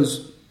of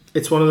those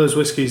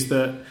whiskies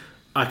that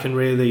I can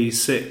really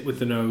sit with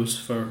the nose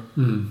for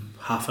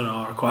half an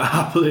hour quite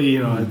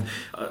happily.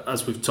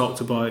 As we've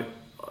talked about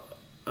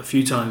a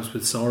few times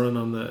with Soren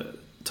on the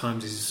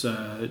times he's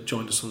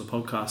joined us on the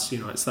podcast.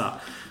 It's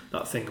that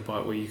thing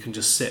about where you can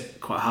just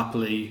sit quite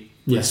happily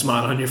with a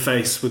smile on your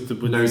face with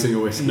nosing a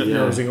whiskey,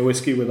 nosing a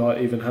whiskey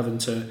without even having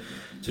to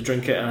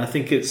drink it. And I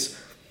think it's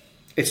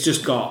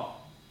just got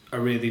a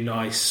really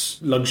nice,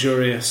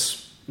 luxurious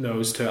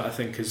nose to it, I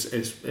think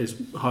is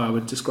how I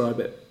would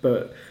describe it,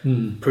 but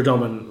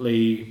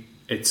predominantly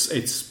it's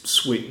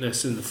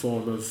sweetness in the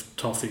form of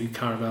toffee,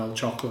 caramel,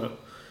 chocolate,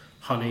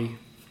 honey,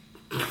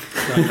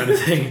 that kind of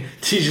thing.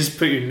 Do you just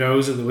put your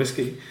nose in the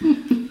whiskey?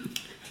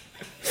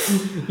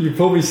 You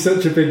poured me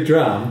such a big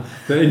dram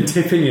that in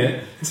tipping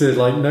it to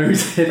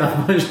nose it,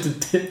 I managed to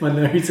tip my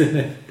nose in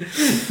it.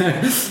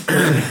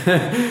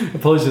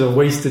 Apologies, I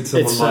wasted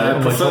some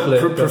on my top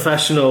lip.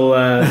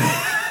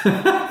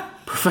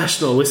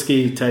 Professional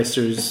whiskey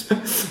tasters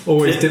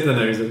always dip their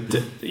nose in.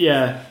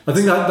 Yeah, I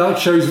think that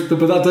shows, but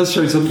that does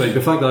show something.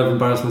 The fact that I've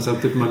embarrassed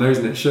myself dipping my nose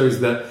in it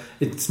shows that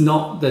it's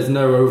not. There's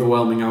no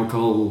overwhelming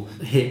alcohol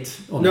hit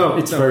on it.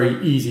 It's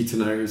very easy to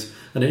nose,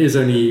 and it is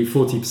only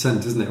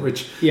 40%, isn't it?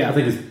 Which I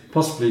think is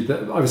possibly.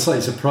 I was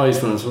slightly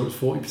surprised when I saw it was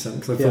 40%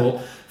 because I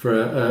thought for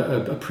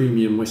a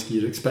premium whiskey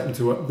you'd expect them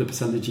to up the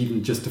percentage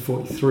even just to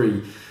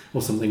 43.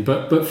 Or something,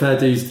 but fair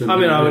dues to them.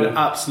 I would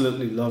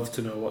absolutely love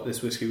to know what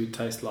this whiskey would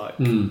taste like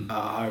at a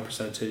higher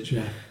percentage.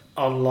 Yeah.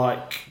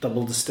 Unlike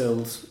double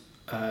distilled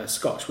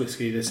Scotch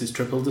whiskey, this is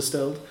triple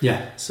distilled.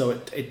 Yeah.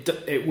 So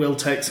it will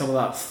take some of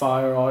that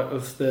fire out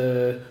of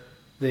the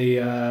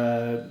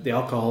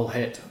alcohol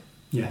hit.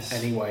 Yes.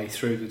 Anyway,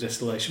 through the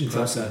distillation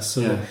process.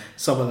 So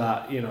some of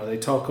that, they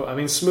talk.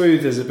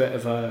 Smooth is a bit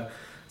of a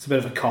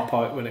cop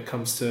out when it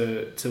comes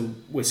to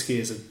whiskey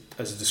as a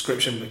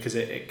description, because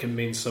it can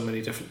mean so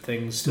many different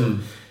things to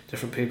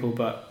different people,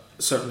 but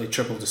certainly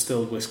triple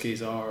distilled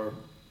whiskies are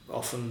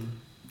often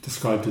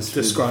described as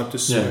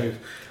smooth.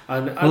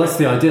 And that's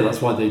the idea.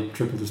 That's why they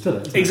triple distill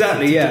it.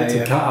 Exactly.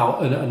 To cut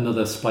out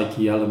another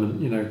spiky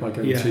element, by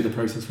going through the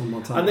process one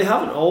more time. And they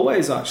haven't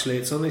always actually.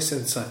 It's only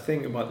since I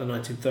think about the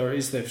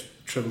 1930s they've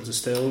triple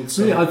distilled.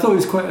 So. Really, I thought it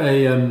was quite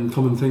a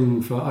common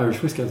thing for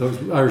Irish whiskey. I thought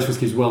Irish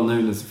whiskey is well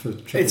known as for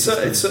triple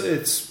distilling.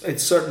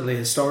 It's certainly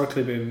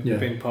historically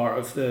been part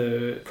of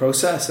the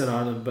process in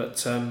Ireland, but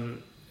so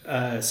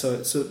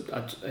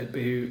it'd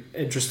be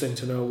interesting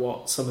to know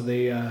what some of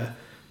the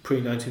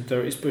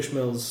pre-1930s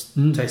Bushmills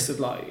tasted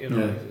like. It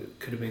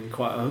could have been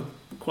quite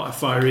a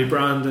fiery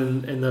brand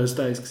in those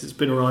days, because it's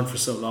been around for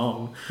so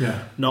long.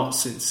 Not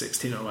since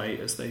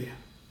 1608 as they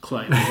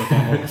claim with a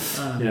bottle.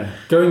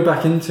 Going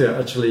back into it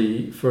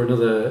actually for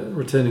another,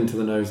 returning to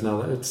the nose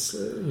now that it's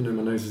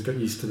my nose has got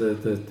used to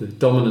the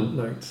dominant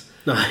notes.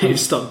 No, you've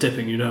stopped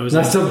dipping your nose.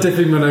 I stopped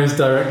dipping my nose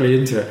directly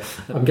into it.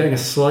 I'm getting a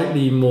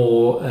slightly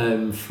more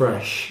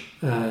fresh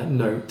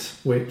note,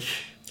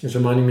 which is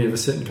reminding me of a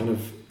certain kind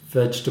of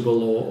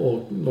vegetable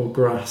or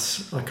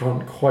grass. I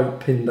can't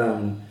quite pin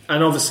down.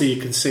 And obviously you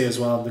can see as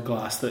well in the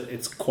glass that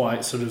it's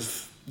quite sort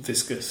of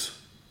viscous.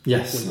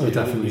 Yes,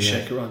 definitely. When you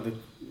shake it around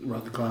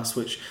the glass,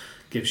 which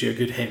gives you a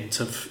good hint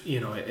of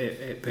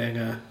it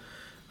being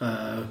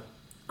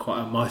quite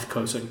a mouth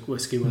coating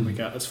whiskey when we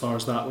get as far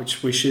as that,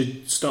 which we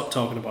should stop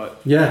talking about.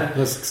 Yeah,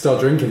 let's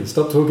start drinking.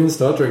 Stop talking,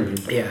 start drinking.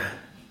 Yeah.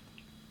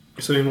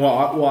 So I mean,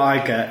 what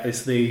I get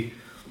is the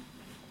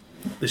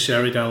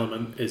sherried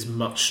element is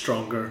much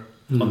stronger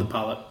on the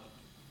palate.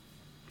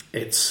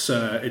 It's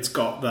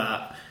got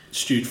that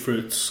stewed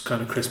fruits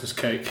kind of Christmas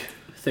cake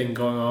thing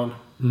going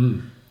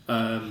on,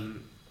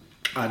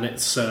 and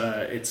it's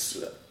a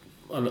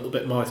little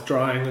bit mouth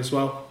drying as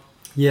well.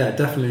 Yeah,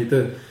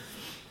 definitely.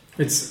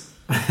 It's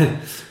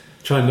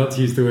trying not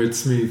to use the word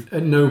smooth.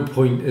 At no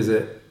point is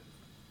it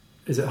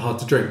hard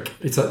to drink.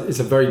 It's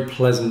a very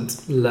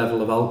pleasant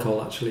level of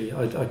alcohol. Actually,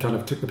 I kind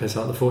of took the piss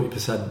out of the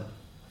 40%,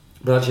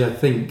 but actually I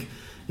think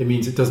it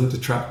means it doesn't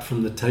detract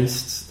from the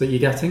tastes that you're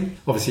getting.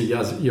 Obviously,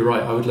 as you're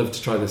right, I would love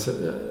to try this at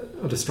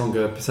a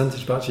stronger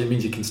percentage, but actually it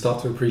means you can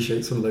start to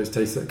appreciate some of those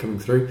tastes that are coming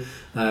through.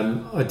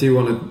 I do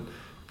want to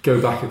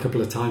go back a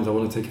couple of times. I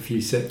want to take a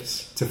few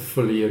sips to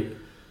fully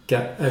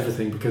get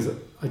everything, because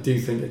I do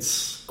think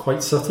it's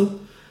quite subtle.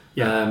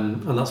 Yeah.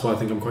 And that's why I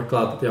think I'm quite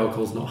glad that the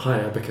alcohol's not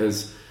higher,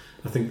 because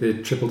I think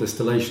the triple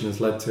distillation has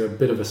led to a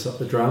bit of a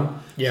subtler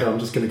dram. Yeah. So I'm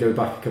just going to go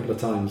back a couple of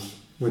times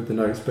with the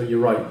notes, but you're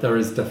right, there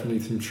is definitely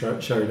some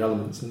sherried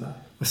elements in there.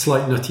 A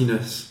slight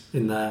nuttiness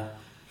in there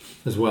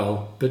as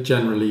well, but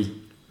generally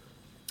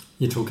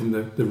you're talking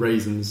the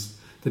raisins,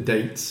 the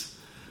dates,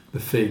 the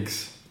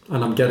figs,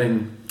 and I'm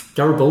getting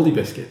Garibaldi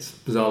biscuits,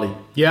 bizarrely.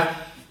 Yeah,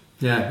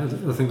 I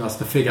think that's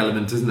the fig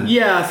element, isn't it?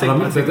 Yeah, I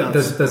think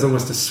there's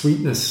almost a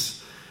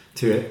sweetness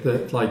to it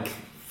that, like,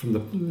 from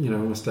the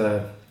almost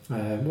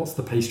what's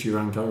the pastry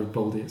around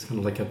Garibaldi? It's kind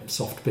of like a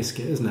soft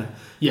biscuit, isn't it?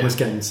 Yeah, almost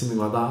getting something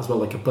like that as well,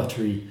 like a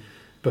buttery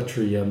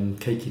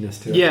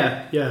cakiness to it.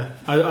 Yeah.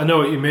 I know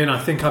what you mean. I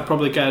think I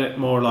probably get it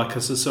more like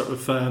as a sort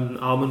of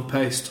almond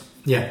paste.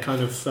 Yeah,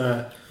 kind of.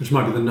 Which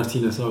might be the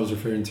nuttiness I was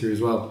referring to as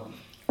well.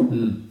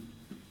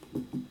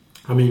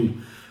 I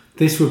mean,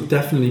 this would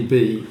definitely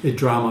be a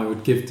dram I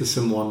would give to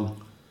someone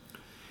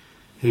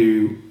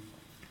who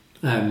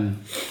hasn't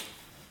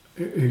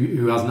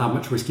had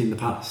much whiskey in the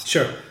past.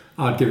 Sure.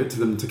 I'd give it to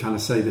them to kind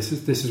of say this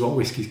is what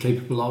whiskey's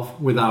capable of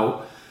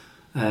without.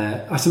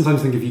 I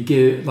sometimes think if you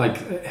give, like,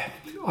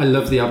 I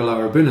love the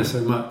Abelard Arbuna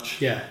so much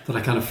that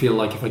I kind of feel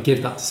like if I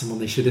give that to someone,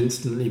 they should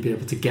instantly be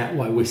able to get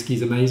why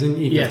whiskey's amazing,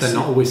 even if they're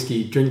not a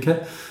whiskey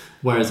drinker.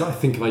 Whereas I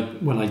think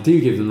when I do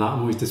give them that,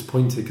 I'm always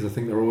disappointed, because I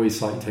think they're always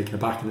slightly taken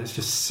aback, and it's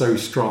just so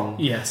strong,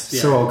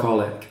 so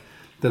alcoholic,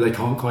 that they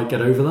can't quite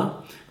get over that.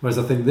 Whereas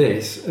I think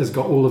this has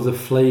got all of the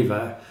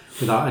flavour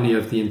without any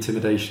of the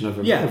intimidation of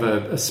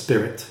a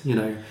spirit,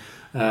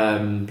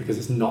 because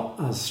it's not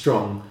as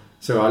strong.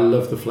 So I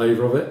love the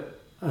flavour of it,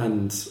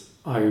 and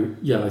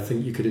I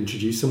think you could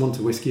introduce someone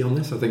to whiskey on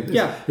this. I think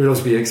it would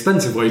also be an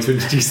expensive way to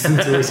introduce them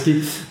to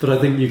whiskey, but I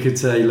think you could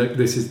say, look,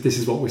 this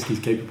is what whiskey's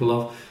capable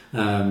of,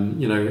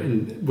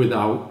 and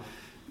without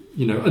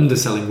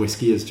underselling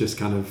whiskey as just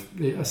kind of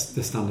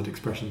the standard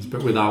expressions,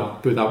 but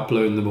without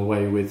blowing them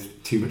away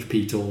with too much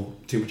peat or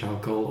too much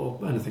alcohol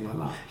or anything like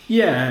that.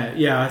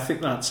 Yeah, I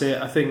think that's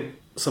it. I think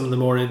some of the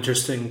more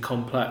interesting,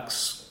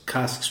 complex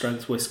cask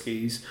strength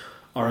whiskies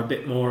are a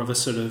bit more of a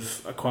sort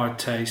of acquired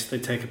taste. They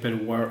take a bit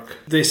of work.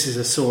 This is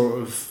a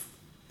sort of,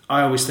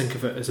 I always think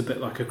of it as a bit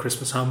like a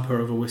Christmas hamper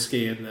of a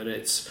whiskey, in that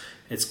it's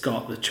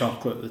got the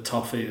chocolate, the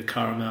toffee, the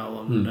caramel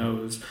on the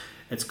nose.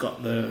 It's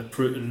got the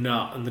fruit and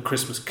nut and the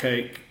Christmas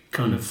cake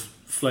kind of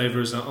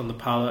flavours on the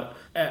palate.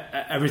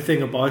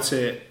 Everything about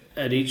it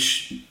at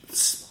each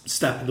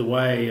step of the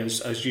way,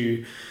 as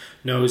you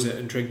nose it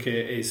and drink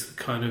it, is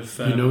kind of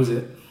you nose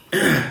it.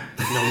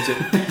 Knows it.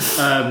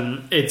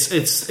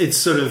 It's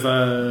sort of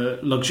a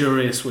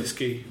luxurious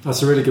whiskey.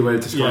 That's a really good way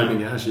of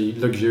describing it. Actually,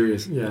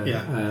 luxurious.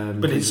 Yeah.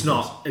 But it's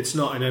not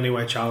in any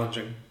way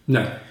challenging.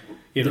 No.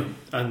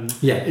 And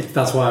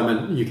that's why I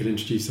meant you could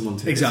introduce someone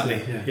to exactly.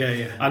 This.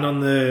 Yeah. And on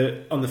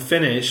the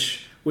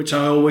finish, which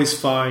I always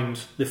find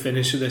the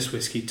finish of this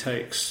whiskey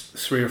takes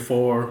 3 or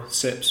 4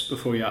 sips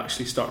before you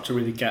actually start to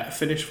really get a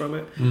finish from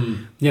it.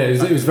 Yeah,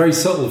 it was very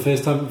subtle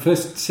the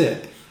first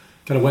sip.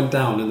 Kind of went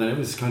down, and then it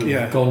was kind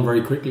of gone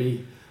very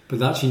quickly.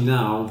 But actually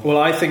now, well,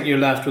 I think you're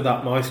left with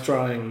that mouth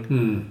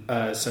drying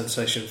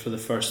sensation for the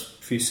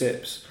first few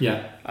sips.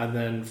 Yeah, and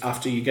then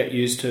after you get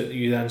used to it,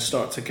 you then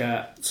start to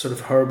get sort of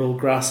herbal,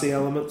 grassy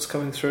elements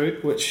coming through,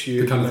 which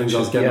you the kind of things I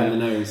was getting on the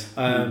nose.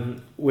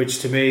 Which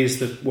to me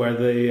is where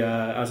the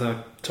as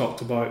I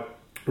talked about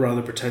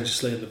rather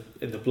pretentiously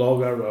in the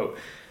blog I wrote,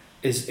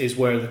 is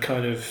where the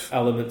kind of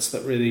elements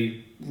that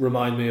really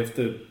remind me of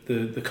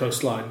the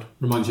coastline.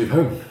 Reminds you of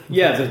home.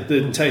 Yeah,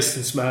 the tastes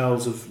and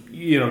smells of,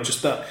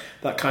 just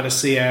that kind of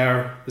sea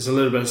air. There's a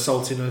little bit of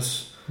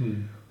saltiness, a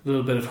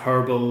little bit of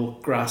herbal,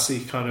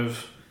 grassy kind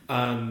of,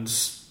 and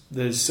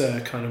there's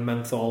kind of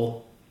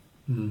menthol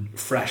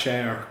fresh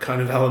air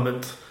kind of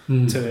element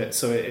to it.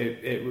 So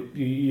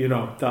it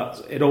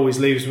always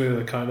leaves me with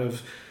a kind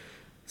of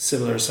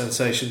similar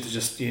sensation to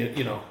just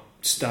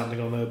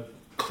standing on a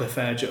cliff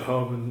edge at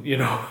home and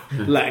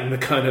letting the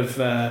kind of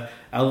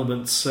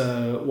elements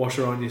wash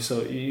around you.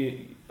 So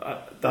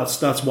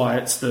that's why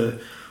it's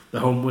the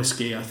home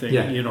whiskey, I think.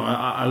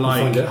 I like.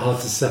 I find it hard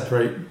to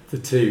separate the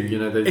two.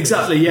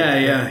 Exactly.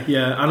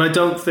 Yeah. And I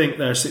don't think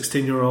their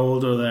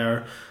 16-year-old or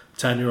their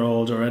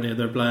 10-year-old or any of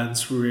their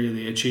blends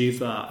really achieve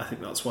that. I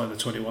think that's why the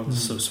 21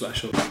 is so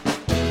special.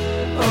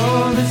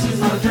 Oh, this is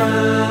my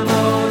dram.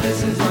 Oh,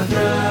 this is my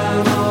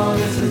dram. Oh,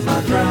 this is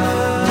my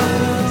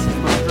dram. This is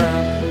my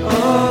dram.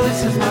 Oh,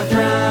 this is my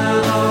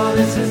dram. Oh,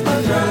 this is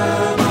my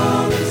dram.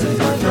 Oh, this is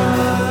my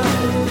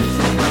dram. This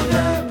is my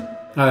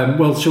dram.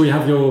 Well, shall we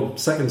have your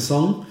second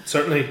song?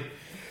 Certainly.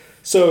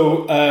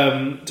 So,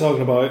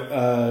 talking about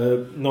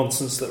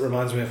nonsense that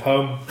reminds me of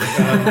home.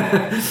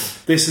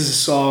 This is a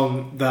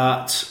song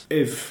that,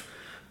 if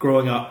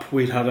growing up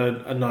we'd had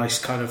a nice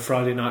kind of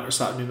Friday night or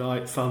Saturday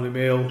night family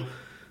meal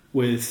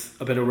with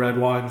a bit of red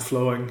wine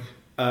flowing,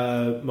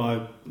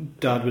 my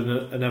dad would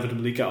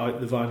inevitably get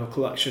out the vinyl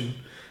collection,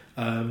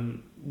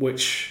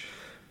 which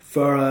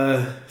for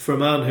a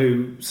man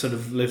who sort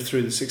of lived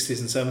through the 60s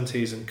and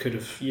 70s and could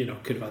have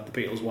had the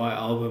Beatles' White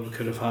Album,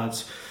 could have had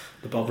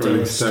the Bob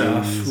Dylan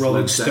stuff,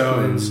 Rolling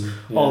Stones,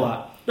 all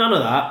that. None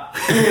of that.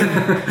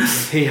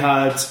 He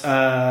had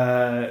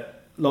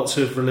lots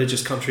of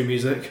religious country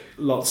music,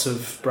 lots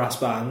of brass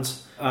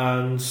bands,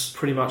 and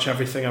pretty much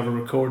everything ever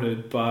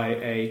recorded by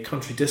a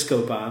country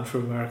disco band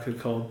from America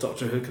called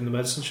Dr. Hook and the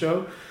Medicine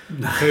Show,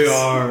 who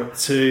are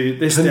to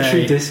this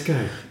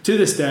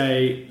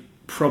day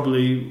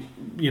probably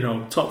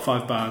top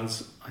 5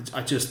 bands.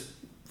 I just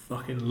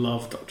fucking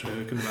love Dr.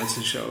 Hook and the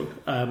Medicine Show.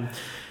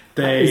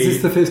 Is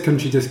this the first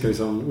country disco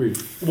song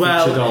we've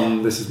featured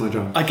on This Is My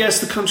Drum? I guess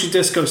the country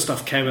disco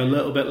stuff came a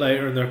little bit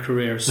later in their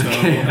career, so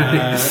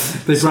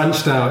they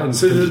branched out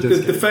into country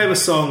disco. The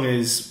famous song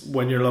is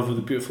When You're in Love with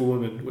a Beautiful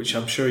Woman, which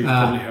I'm sure you've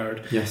probably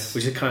heard. Yes,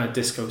 which is a kind of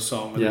disco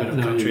song with a bit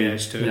of country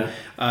edge to it.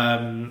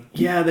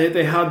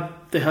 They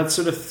had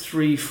sort of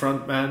 3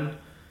 front men.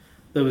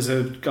 There was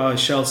a guy,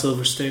 Shel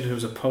Silverstein, who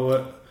was a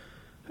poet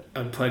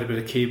and played a bit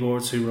of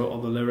keyboards, who wrote all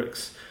the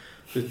lyrics.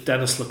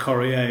 Dennis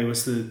LeCorrier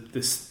was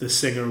the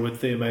singer with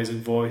the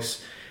amazing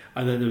voice,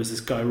 and then there was this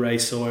guy Ray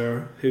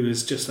Sawyer, who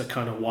was just a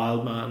kind of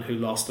wild man who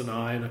lost an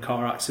eye in a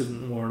car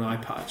accident and wore an eye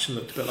patch and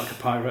looked a bit like a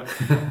pirate.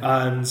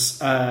 And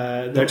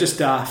they're just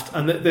daft.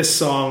 And this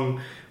song,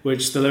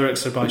 which the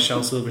lyrics are by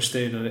Shel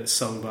Silverstein and it's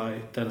sung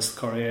by Dennis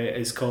LeCorrier,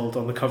 is called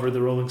On the Cover of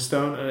the Rolling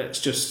Stone, and it's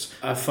just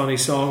a funny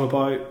song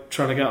about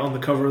trying to get on the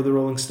cover of the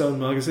Rolling Stone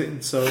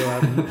magazine. So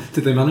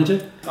did they manage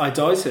it? I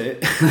doubt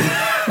it.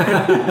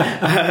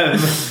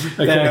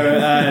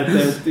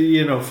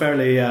 They're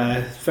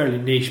fairly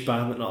niche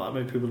band that not that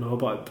many people know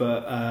about,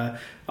 but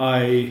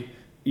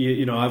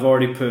I've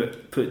already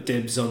put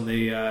dibs on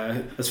the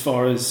as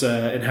far as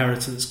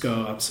inheritance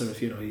go. I'm sort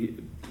of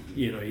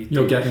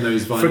you're getting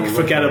those vinyl.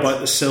 Forget about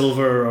the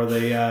silver or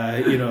the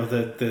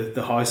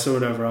the house or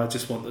whatever. I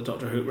just want the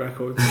Dr. Hook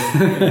record.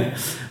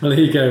 Well,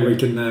 here you go. We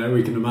can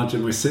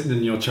imagine we're sitting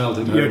in your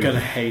childhood home. You're going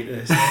to hate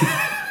this.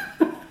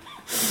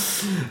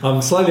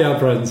 I'm slightly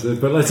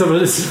apprehensive, but let's have a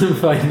listen and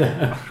find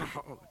out.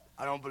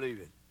 I don't believe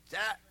it.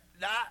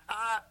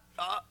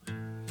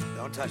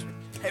 Don't touch me.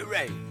 Hey,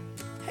 Ray.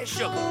 Hey,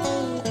 Sugar.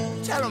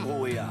 Tell them who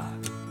we are.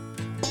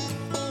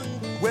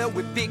 Well,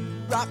 we're big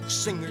rock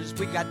singers.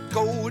 We got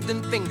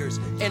golden fingers,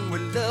 and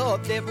we're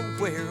loved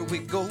everywhere we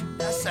go.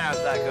 That sounds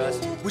like us.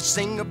 We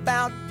sing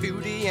about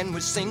beauty, and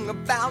we sing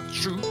about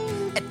truth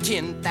at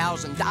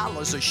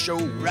 $10,000 a show.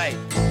 Right.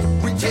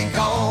 We take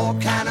all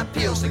kind of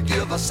pills to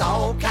give us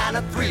all kind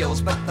of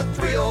thrills, but the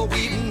thrill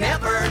we've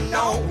never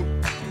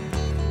known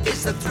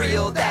is the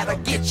thrill that'll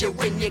get you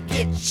when you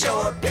get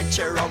your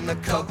picture on the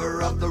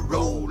cover of the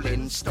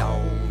Rolling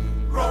Stone.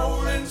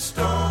 Rolling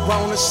Stone.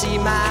 Wanna see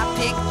my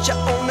picture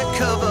on the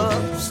cover?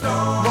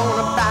 Stone.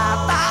 Wanna buy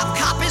 5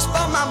 copies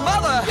for my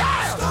mother?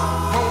 Yeah.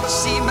 Wanna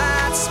see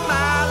my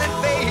smiling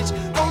face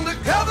on the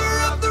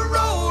cover of the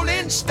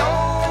Rolling Stone?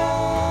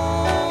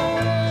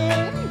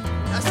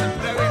 That's a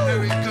very,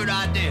 very good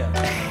idea.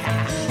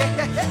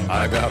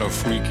 I got a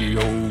freaky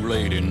old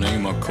lady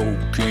named a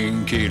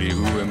Cocaine Kitty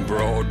who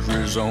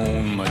embroideries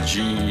on my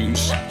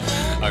jeans.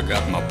 I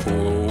got my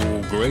poor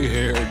old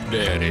gray-haired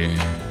daddy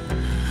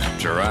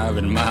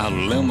driving my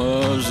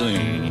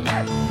limousine.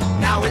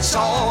 Now it's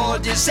all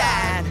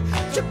designed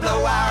to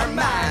blow our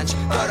minds,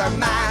 but our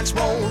minds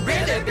won't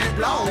really be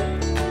blown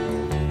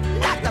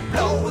like the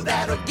blow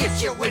that'll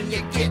get you when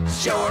you get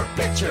your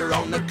picture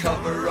on the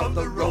cover of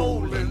the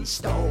Rolling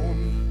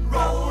Stone.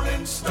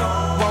 Rolling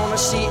Stone. Wanna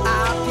see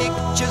our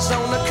pictures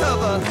on the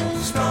cover?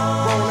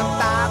 Stone. Wanna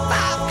buy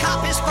 5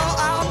 copies for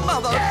our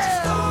mother?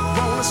 Yeah.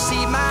 Wanna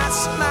see my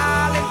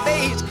smiling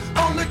face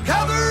on the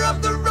cover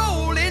of the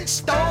Rolling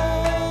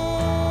Stone?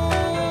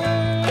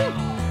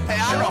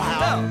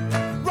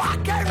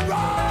 Rock and roll!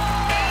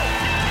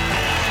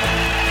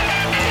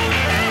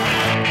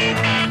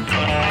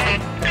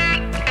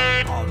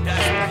 Oh,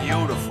 that's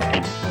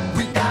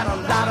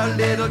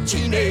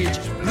teenage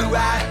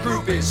blue-eyed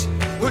groupies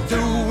who'll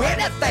do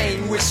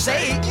anything we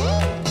say.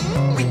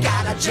 We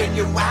got a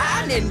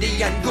genuine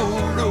Indian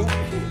guru.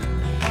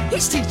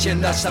 He's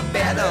teaching us a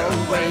better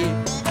way.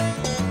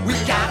 We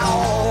got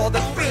all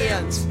the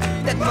friends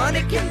that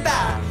money can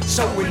buy,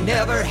 so we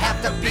never have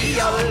to be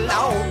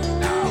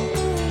alone.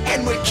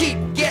 And we keep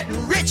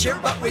getting richer,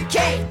 but we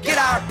can't get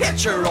our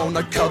picture on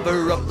the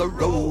cover of the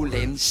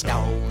Rolling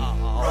Stone.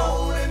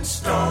 Rolling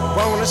Stone.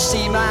 Wanna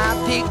see my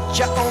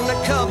picture on the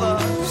cover?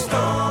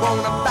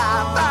 Wanna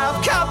buy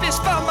 5 copies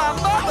for my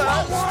mother?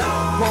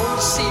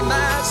 Wanna see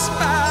my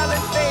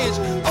smiling face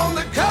on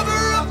the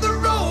cover of the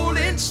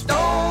Rolling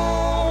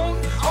Stone?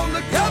 On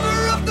the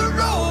cover of the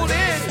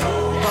Rolling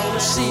Stone. Wanna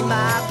see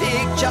my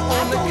picture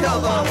on the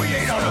cover?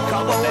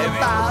 Wanna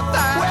buy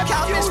 5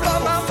 copies for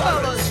my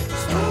mother?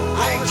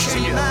 Wanna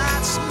see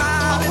my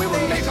smiling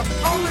face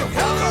on the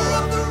cover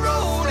of the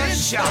Rolling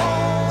Stone?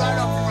 Right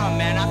up front,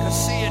 man, I can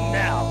see it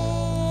now.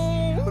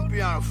 We'll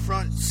be on the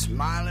front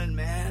smiling,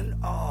 man.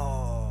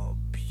 Oh,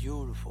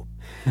 beautiful.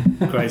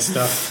 Great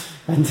stuff.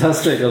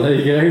 Fantastic. Well, there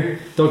you go.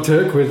 Dog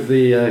Turk with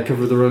the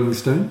cover of the Rolling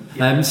Stone.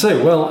 We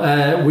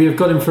have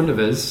got in front of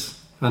us,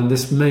 and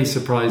this may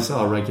surprise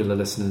our regular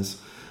listeners,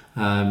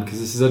 because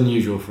this is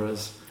unusual for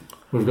us.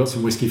 We've got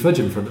some whiskey fudge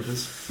in front of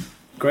us.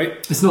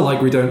 Great. It's not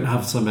like we don't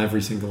have some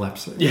every single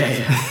episode.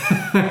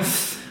 Yeah.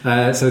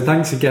 So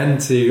thanks again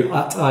to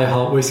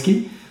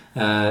 @iHeartWhiskey,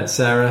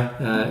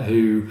 Sarah,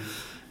 who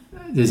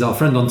is our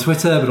friend on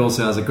Twitter, but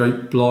also has a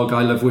great blog,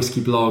 I Love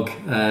Whiskey blog,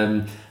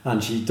 and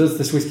she does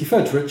this whiskey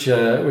fudge, which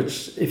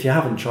if you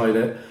haven't tried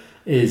it,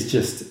 is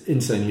just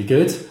insanely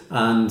good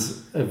and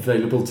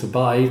available to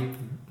buy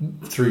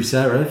through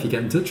Sarah if you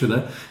get in touch with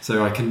her.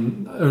 So I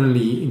can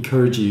only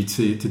encourage you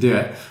to do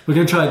it. We're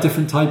going to try a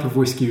different type of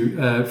whiskey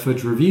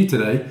fudge review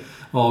today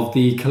of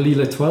the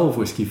Kalila 12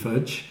 whiskey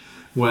fudge,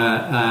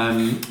 where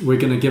we're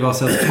going to give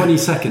ourselves 20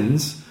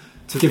 seconds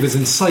to give as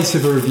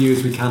incisive a review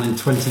as we can in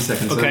 20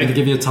 seconds. So I'm going to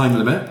give you a time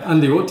limit.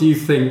 Andy, what do you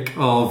think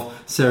of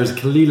Sarah's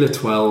Kalila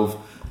 12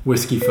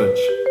 whiskey fudge?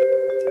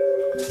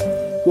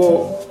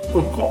 Well, it's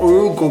got a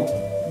really good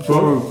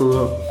flavour to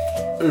it.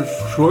 It's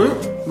sweet,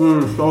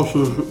 the sauce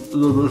is a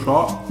little bit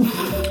sharp.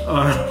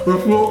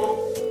 It's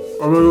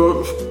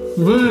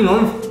really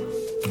nice.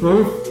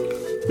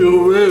 You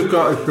really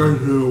got to drink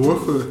the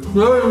whiskey.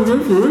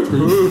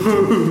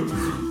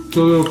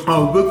 So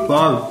I'm a big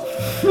fan.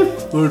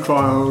 We'll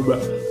try a little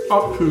bit.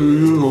 Up to the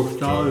usual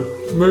style.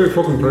 Very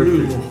fucking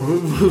tasty.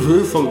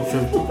 Very fucking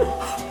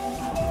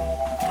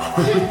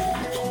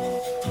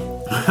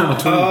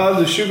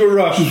The sugar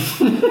rush.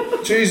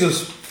 Jesus.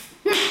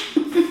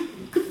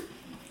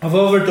 I've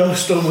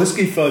overdosed on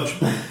whiskey fudge.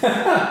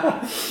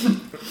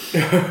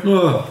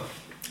 Well,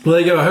 there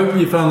you go. I hope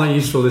you found that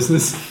useful,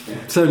 listeners.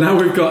 So now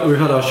we've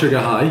had our sugar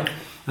high.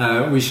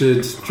 We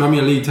should drum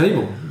your league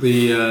table,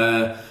 the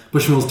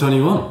Bushmills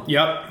 21.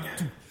 Yep.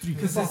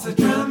 Because it's a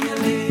drum your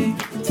league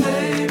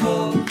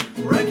table,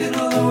 ranking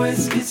all the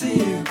whiskey so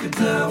you can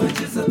tell which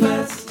is the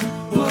best.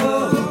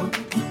 Whoa,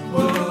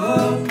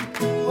 whoa,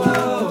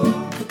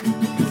 whoa.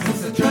 Because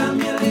it's a drum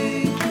your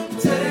league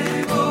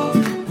table,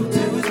 we'll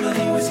do as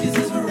many whiskies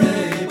as we're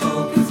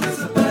able, because it's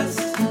the best.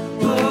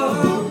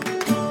 Whoa,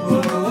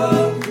 whoa,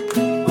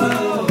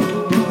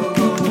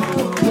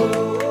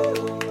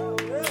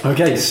 whoa.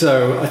 Okay,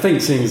 so I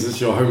think seeing as it's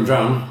your home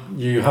dram,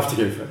 you have to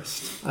go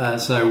first.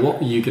 So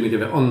what are you going to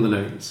give it on the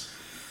nose?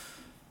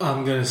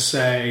 I'm going to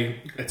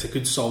say it's a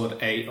good solid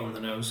 8 on the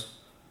nose.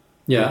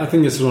 Yeah, I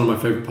think this is one of my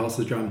favourite parts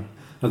of the dram.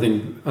 I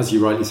think, as you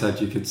rightly said,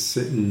 you could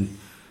sit and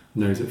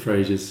nose it for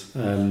ages.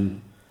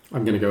 I'm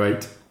going to go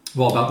 8.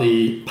 What about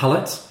the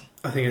palate?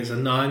 I think it's a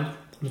 9 on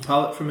the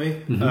palate for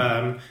me.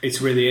 Mm-hmm.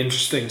 It's really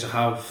interesting to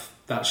have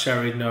that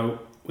sherry note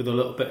with a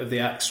little bit of the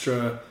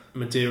extra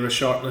Madeira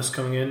sharpness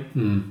coming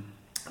in.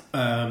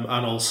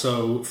 And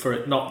also for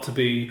it not to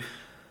be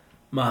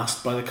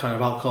masked by the kind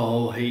of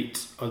alcohol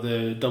heat or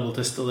the double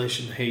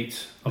distillation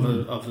heat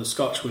of the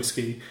Scotch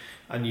whiskey,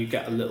 and you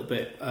get a little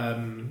bit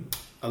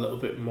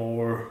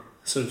more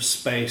sort of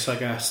space, I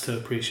guess, to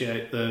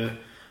appreciate the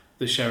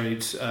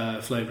sherried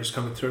flavours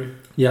coming through.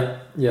 Yeah,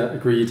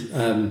 agreed.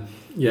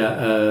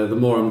 The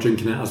more I'm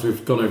drinking it, as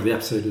we've gone over the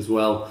episode as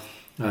well,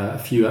 a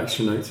few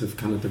extra notes have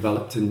kind of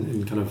developed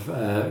in kind of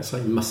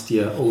slightly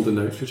mustier, older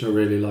notes, which I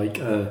really like.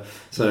 I'm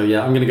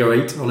going to go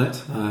 8 on it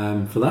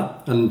for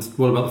that. And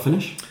what about the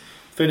finish?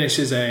 Finish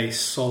is a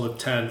solid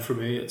 10 for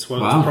me. It's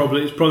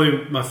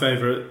probably my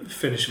favourite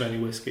finish of any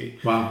whiskey.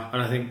 Wow!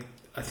 And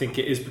I think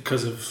it is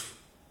because of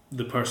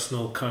the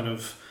personal kind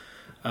of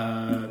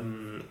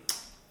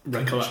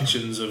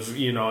recollections of,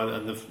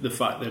 and the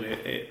fact that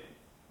it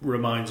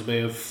reminds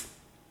me of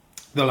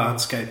the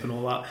landscape and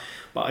all that.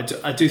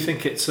 But I do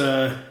think it's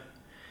a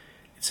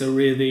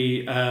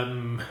really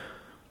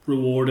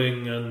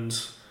rewarding and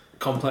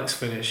complex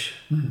finish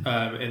in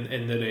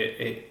that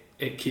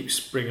it keeps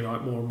bringing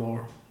out more and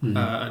more,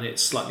 and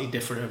it's slightly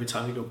different every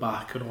time you go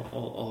back and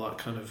all that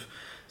kind of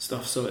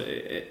stuff. So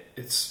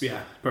it's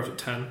perfect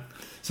 10.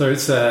 So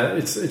it's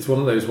one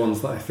of those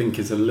ones that I think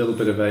is a little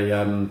bit of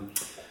a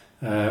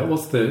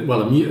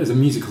as a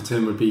musical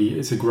term would be,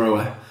 it's a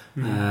grower.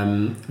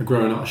 A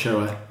grower, not a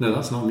shower. No,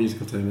 that's not a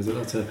musical term, is it?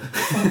 That's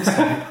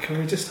a. Can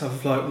we just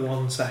have like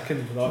 1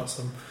 second without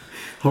some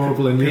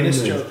horrible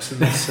penis jokes in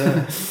this?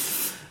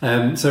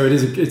 So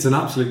it's an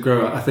absolute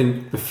grower. I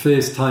think the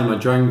first time I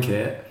drank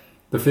it,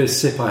 the first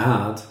sip I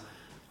had,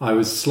 I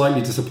was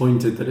slightly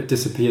disappointed that it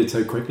disappeared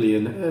so quickly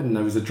and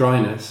there was a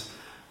dryness.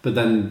 But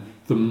then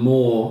the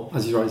more,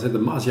 as you rightly said,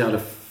 as you had a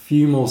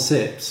few more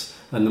sips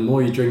and the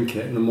more you drink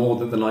it and the more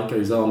that the night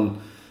goes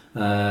on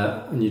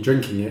and you're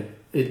drinking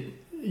it,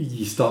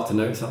 you start to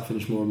notice that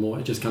finish more and more.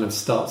 It just kind of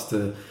starts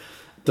to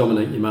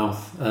dominate your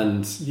mouth,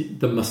 and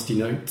the musty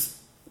notes,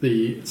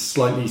 the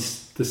slightly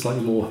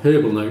more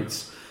herbal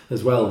notes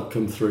as well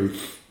come through.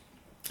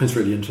 It's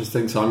really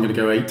interesting. So I'm going to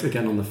go 8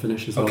 again on the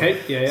finish as well.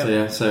 Okay,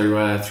 yeah.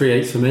 So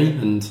 3 8s for me,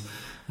 and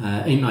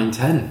 8, 9,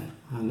 10.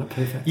 Not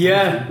perfect.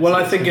 Yeah, well,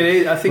 I think it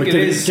is. I think it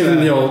is.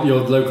 Given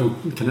your local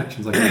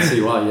connections, I can see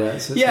why.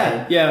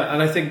 Yeah,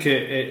 and I think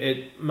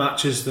it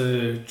matches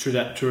the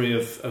trajectory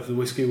of the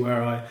whiskey,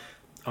 where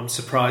I'm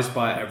surprised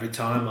by it every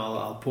time.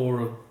 I'll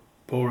pour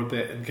a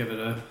bit and give it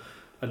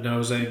a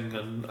nosing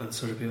and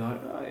sort of be like,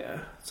 oh yeah,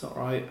 it's all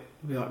right.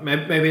 Be like,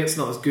 maybe it's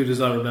not as good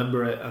as I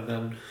remember it, and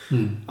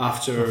then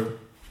after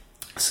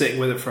sitting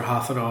with it for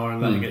half an hour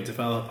and letting it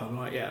develop, I'm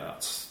like, yeah,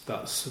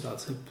 that's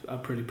a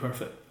pretty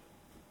perfect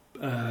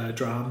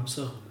dram.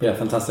 So yeah,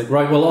 fantastic.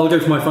 Right, well, I'll go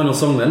for my final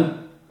song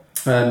then.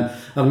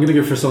 I'm going to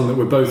go for a song that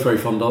we're both very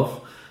fond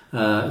of,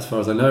 as far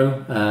as I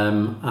know,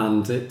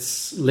 and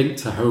it's linked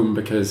to home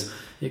because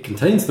it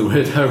contains the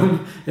word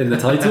home in the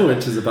title,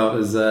 which is about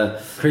as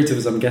creative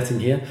as I'm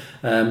getting here.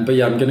 But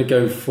yeah, I'm going to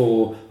go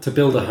for To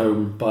Build a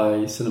Home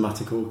by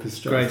Cinematic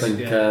Orchestra. Great, I think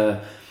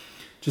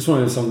just one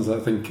of the songs that I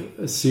think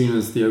as soon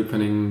as the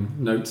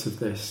opening notes of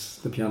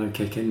the piano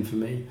kick in for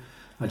me,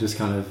 I just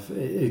kind of,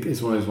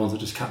 it's one of those ones that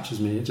just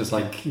captures me. It just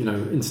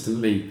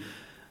instantly,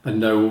 I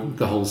know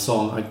the whole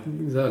song. I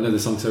know the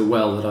song so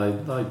well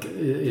that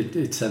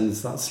it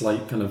sends that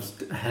slight kind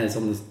of hairs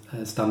on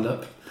the stand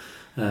up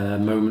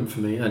moment for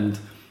me, and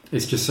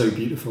it's just so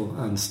beautiful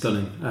and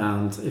stunning.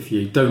 And if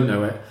you don't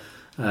know it,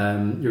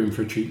 you're in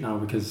for a treat now,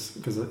 because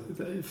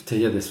to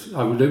hear this,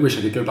 I wish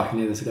I could go back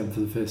and hear this again for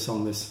the first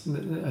time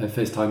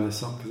this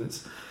song,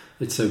 because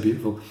it's so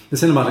beautiful. The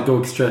Cinematic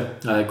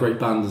Orchestra, great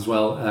band as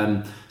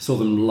well. Saw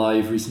them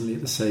live recently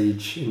at the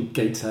Sage in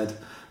Gateshead,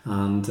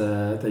 and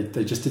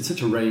they just did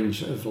such a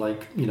range of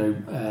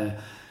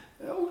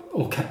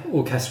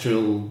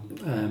orchestral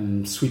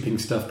sweeping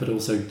stuff, but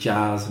also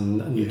jazz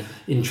and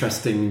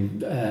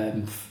interesting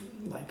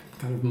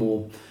kind of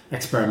more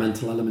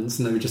experimental elements,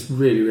 and they were just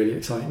really, really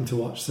exciting to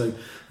watch. So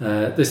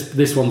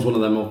this one's one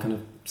of their more kind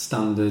of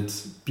standard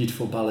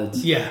beautiful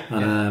ballads,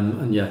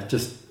 and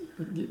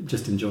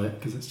just enjoy it,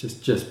 because it's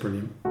just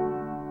brilliant.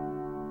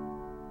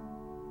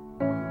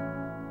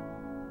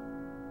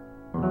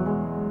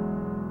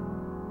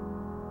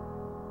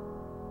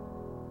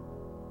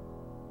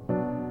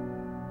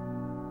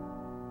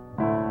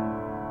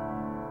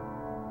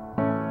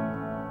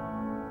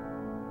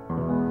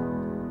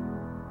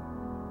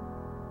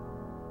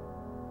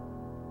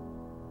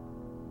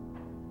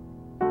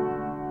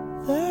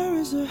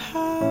 A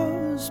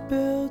house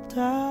built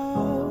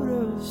out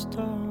of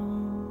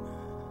stone,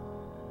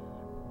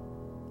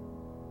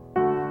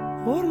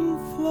 wooden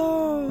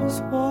floors,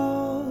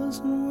 walls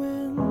and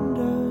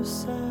window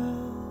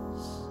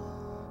sills,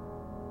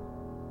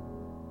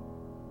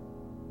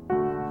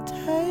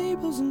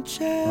 tables and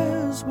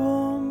chairs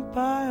warmed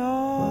by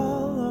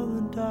all of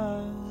the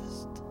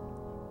dust.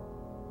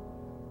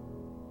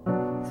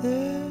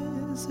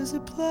 This is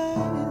a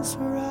place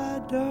where I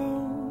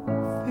don't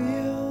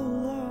feel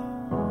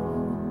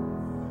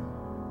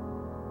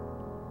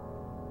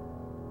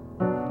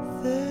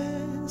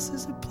this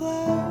is a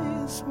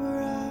place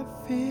where I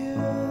feel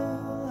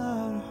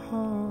at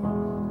home.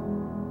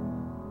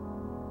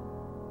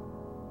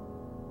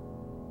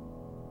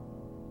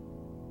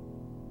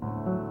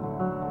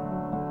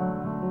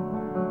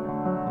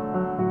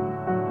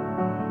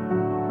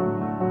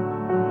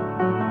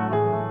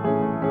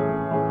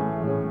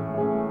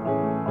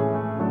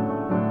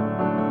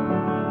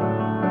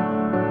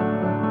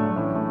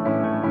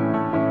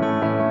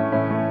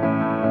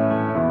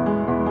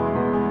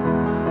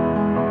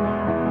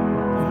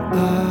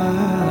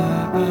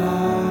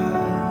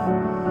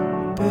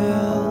 I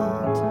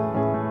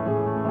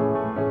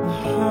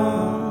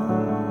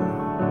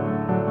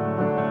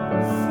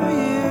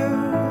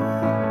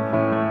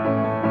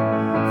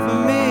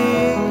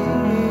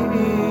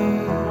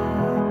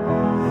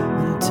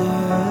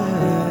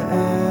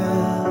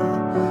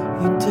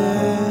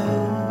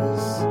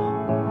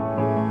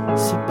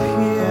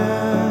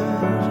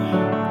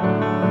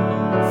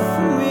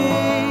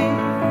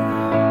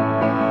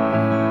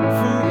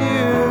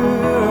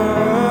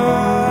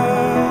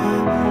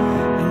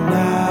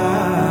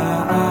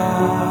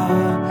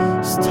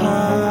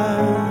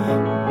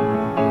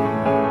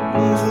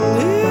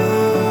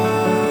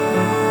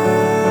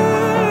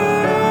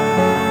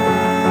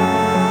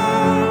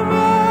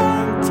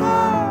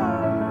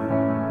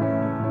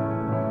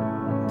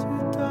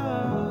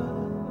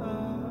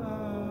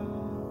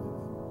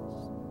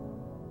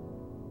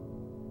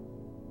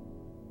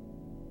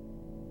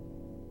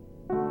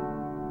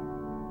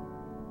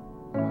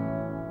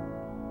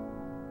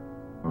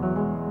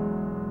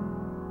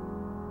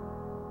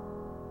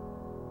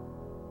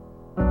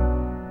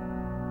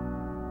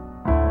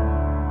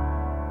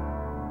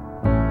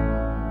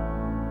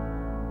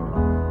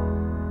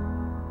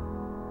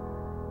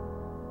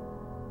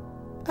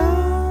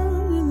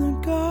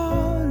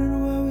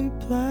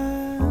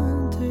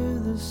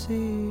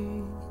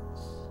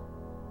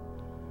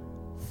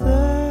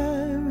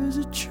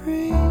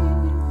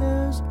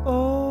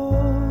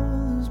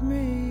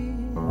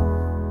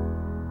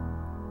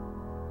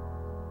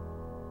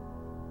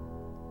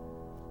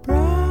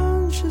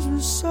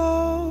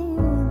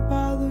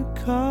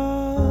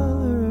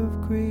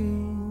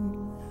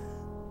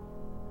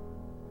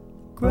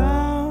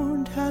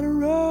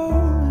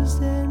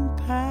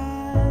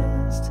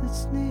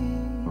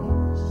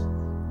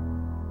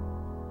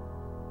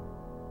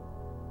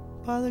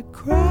By the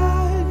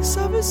cracks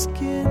of his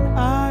skin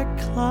I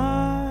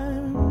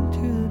climbed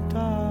to the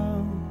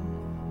top.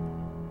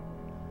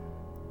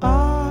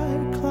 I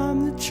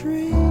climbed the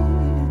tree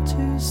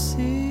to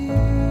see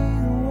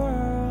the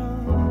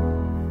world.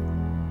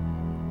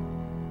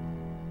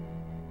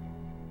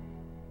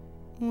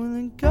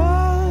 When the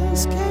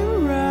guys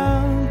came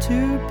around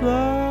to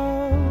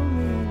blow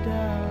me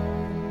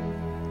down,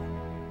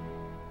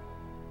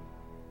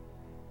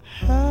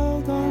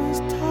 held on as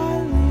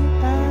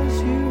tightly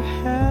as you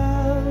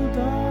held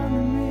on to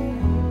me.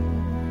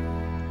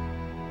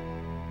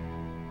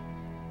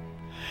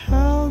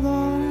 Held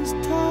on as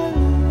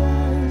tightly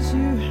as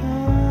you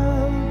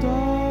held on to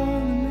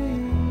me.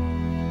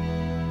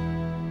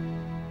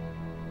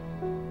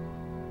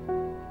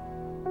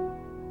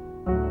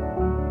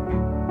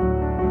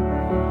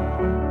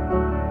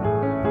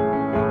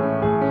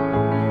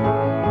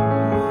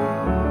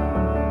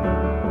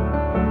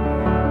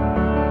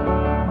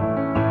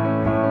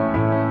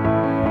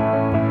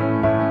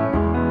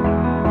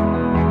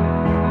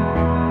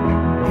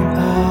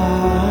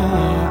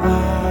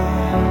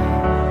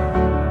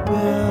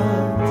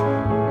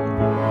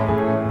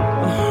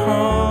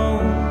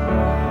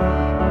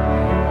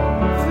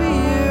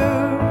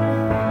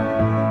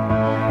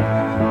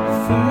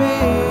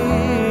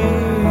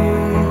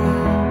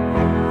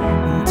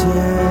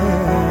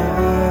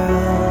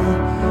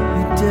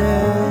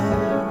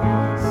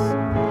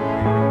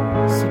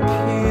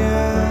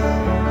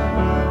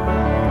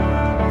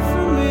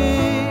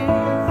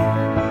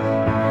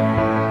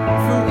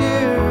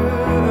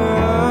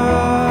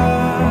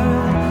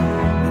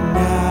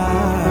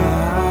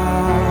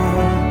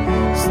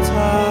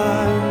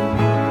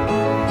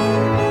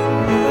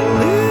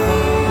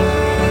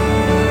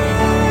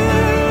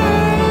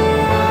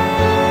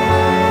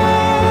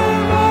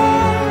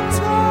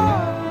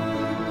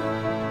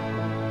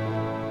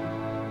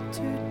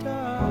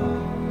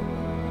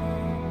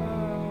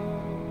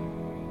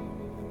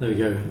 There we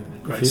go.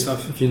 Great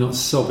stuff. If you're not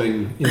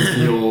sobbing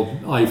into your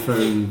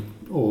iPhone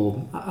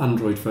or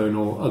Android phone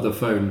or other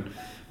phone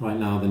right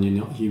now, then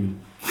you're not human.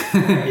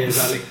 Yeah,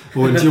 exactly.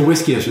 Or into your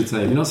whiskey, I should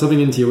say. If you're not sobbing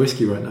into your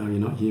whiskey right now, you're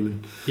not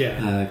human.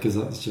 Yeah. Because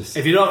that's just...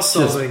 If you're not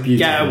sobbing,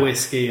 get a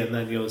whiskey and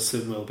then yours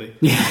soon will be.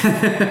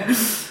 Yeah.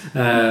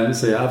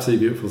 So yeah,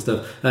 absolutely beautiful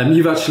stuff.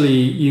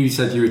 You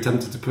said you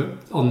attempted to put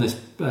on this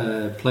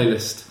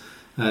playlist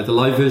the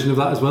live version of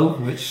that as well,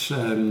 which so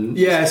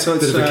it's a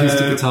bit of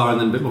acoustic guitar and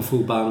then a bit more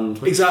full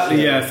band.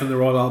 Exactly, from the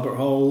Royal Albert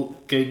Hall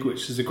gig,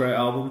 which is a great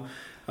album.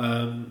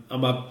 And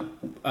my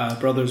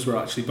brothers were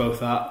actually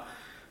both at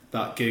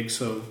that gig,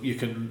 so you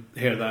can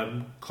hear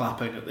them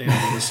clapping at the end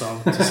of the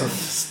song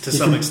to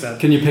some extent.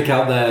 Can you pick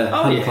out their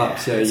hand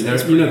claps? Yeah,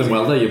 you know them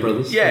well. They're your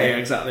brothers. Yeah,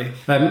 exactly.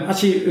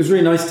 Actually, it was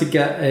really nice to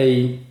get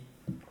a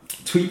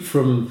tweet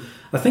from,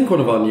 I think, one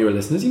of our newer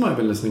listeners. He might have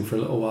been listening for a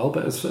little while,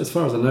 but as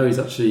far as I know, he's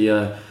actually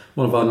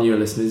one of our newer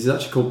listeners. He's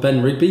actually called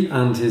Ben Rigby,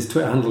 and his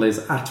Twitter handle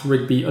is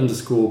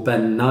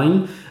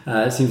 @Rigby_Ben9.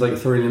 It seems like a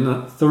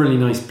thoroughly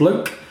nice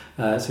bloke.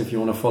 So if you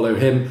want to follow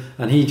him,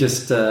 and he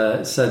just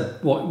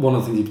said one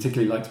of the things he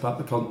particularly liked about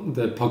the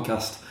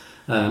podcast,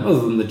 other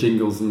than the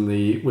jingles and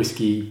the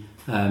whiskey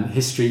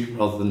history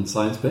rather than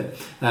science bit,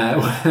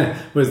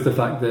 was the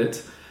fact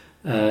that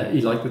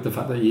he liked the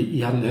fact that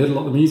he hadn't heard a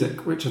lot of the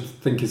music, which I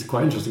think is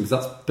quite interesting,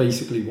 because that's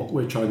basically what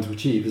we're trying to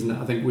achieve, isn't it?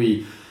 I think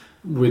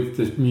with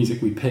the music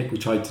we pick, we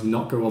tried to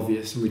not go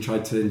obvious, and we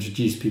tried to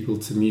introduce people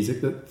to music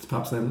that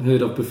perhaps they haven't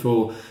heard of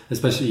before,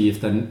 especially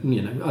if then,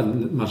 I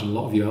imagine a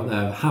lot of you out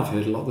there have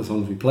heard a lot of the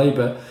songs we play,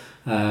 but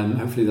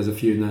hopefully there's a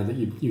few in there that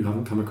you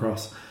haven't come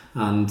across,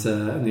 and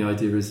the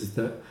idea is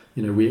that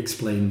we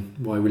explain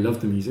why we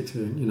love the music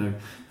to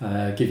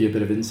give you a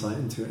bit of insight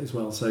into it as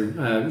well. So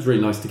it was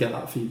really nice to get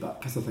that feedback,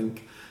 because I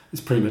think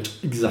it's pretty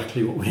much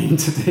exactly what we aim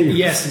to do.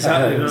 Yes,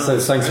 exactly. So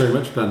thanks very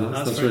much, Ben.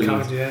 That's very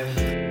really kind, nice.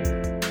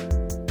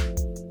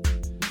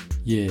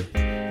 Yeah.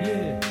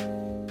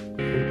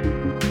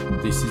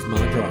 This is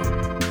my drum.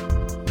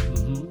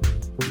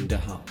 In the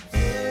house.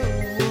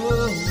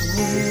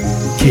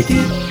 Kick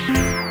it.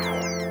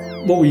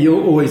 What we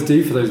always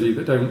do, for those of you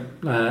that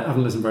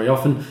haven't listened very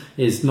often,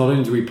 is not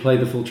only do we play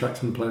the full tracks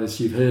from the playlist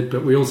you've heard,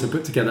 but we also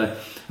put together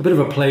a bit of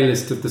a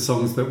playlist of the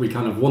songs that we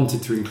kind of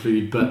wanted to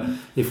include, but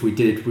if we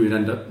did, we would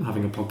end up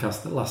having a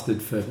podcast that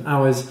lasted for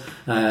hours.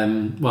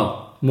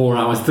 More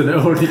hours than it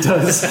already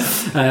does.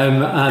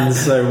 And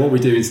so what we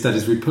do instead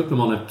is we put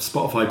them on a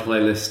Spotify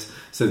playlist,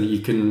 so that you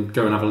can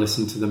go and have a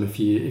listen to them if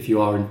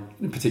you are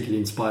particularly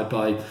inspired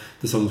by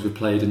the songs we've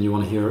played and you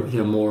want to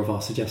hear more of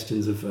our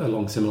suggestions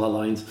along similar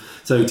lines.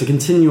 So to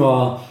continue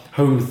our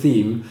home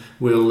theme,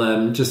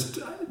 we'll just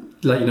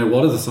let you know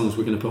what other songs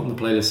we're going to put on the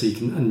playlist, so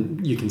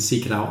you can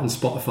seek it out on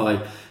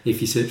Spotify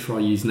if you search for our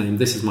username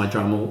This Is My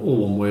Dram, all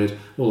one word.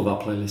 All of our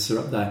playlists are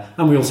up there,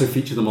 and we also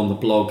feature them on the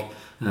blog.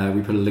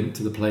 We put a link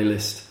to the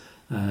playlist.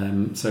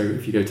 So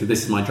if you go to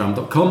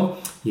thisismydram.com,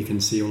 you can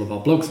see all of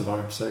our blogs of our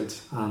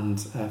episodes and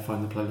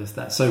find the playlist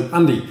there. So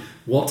Andy,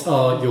 what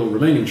are your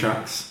remaining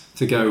tracks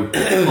to go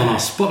on our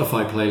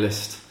Spotify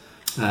playlist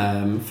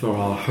for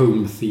our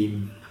home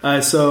theme?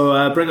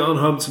 So Bring It On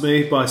Home to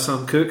Me by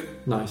Sam Cooke.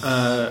 Nice.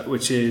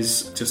 Which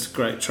is just a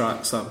great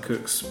track. Sam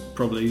Cooke's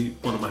probably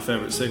one of my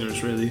favourite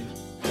singers, really.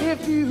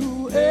 If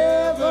you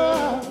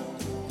ever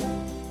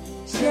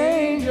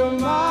change your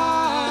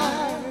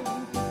mind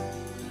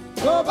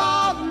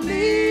about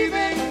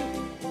leaving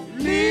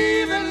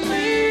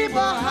me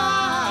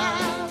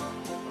behind,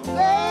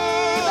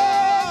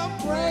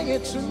 baby, bring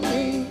it to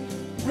me.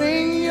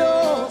 Bring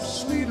your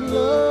sweet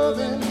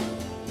loving.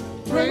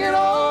 Bring it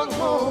on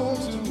home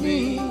to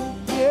me.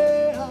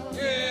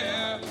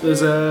 Yeah.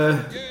 There's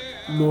a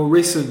more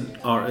recent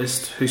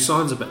artist who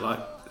sounds a bit like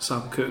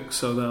Sam Cooke,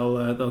 so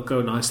they'll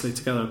go nicely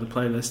together in the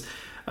playlist.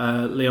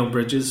 Leon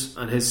Bridges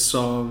and his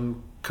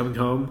song Coming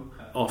Home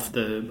off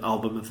the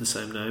album of the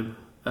same name,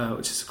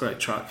 which is a great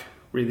track.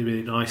 Really,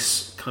 really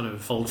nice, kind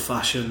of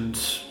old-fashioned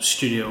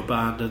studio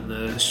band and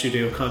the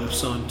studio kind of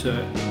sound to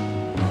it.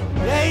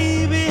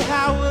 Baby,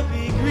 I would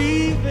be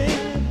grieving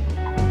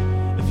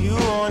if you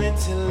wanted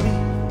to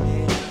leave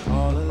me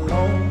all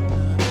alone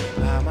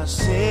by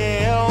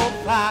myself.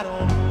 I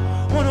don't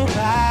want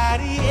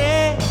nobody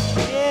else.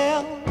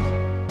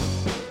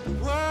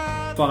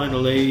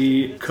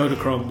 Finally,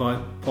 Kodachrome by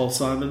Paul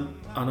Simon,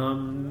 and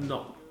I'm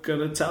not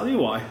gonna tell you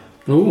why.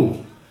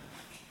 Ooh.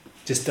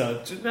 Just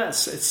don't.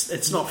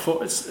 It's not for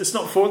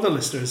the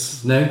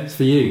listeners. No, it's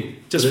for you.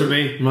 Just for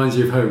me. Reminds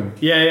you of home.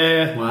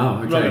 Yeah. Wow.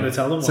 Okay. I'm not going to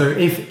tell them why. So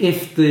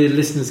if the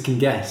listeners can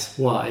guess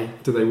why,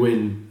 do they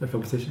win a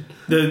competition?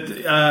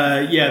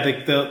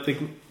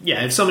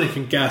 If somebody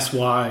can guess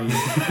why,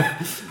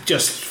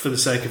 just for the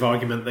sake of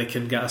argument, they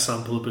can get a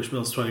sample of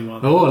Bushmills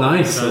 21. Oh,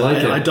 nice. I like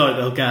it. I doubt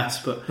they'll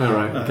guess, but... All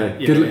right, okay.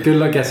 Good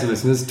luck guessing,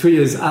 listeners. Tweet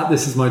us at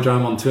This Is My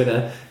Dram on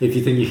Twitter if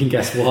you think you can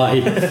guess why.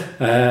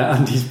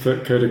 And he's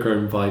put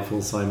Kodachrome by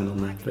Paul Simon on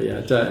there. But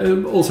yeah,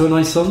 also a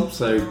nice song,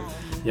 so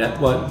yeah,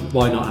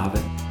 why not have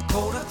it?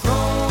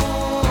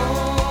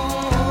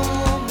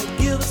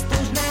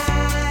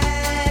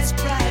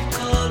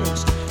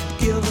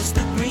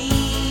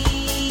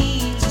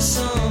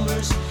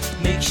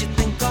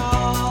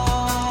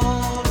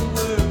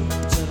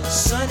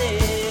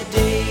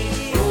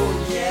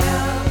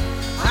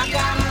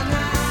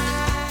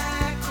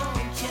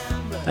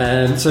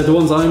 So the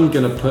ones I'm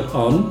going to put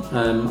on,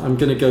 I'm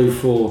going to go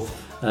for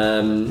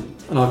an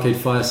Arcade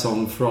Fire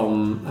song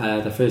from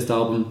their first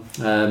album.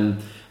 I'm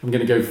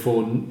going to go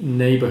for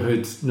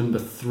Neighbourhood number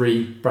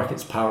 3,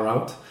 brackets Power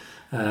Out.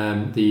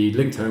 The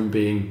linked home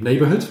being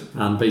Neighbourhood,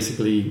 and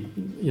basically,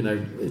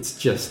 it's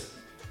just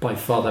by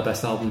far their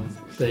best album.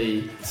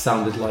 They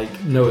sounded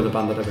like no other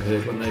band I'd ever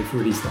heard when they've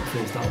released that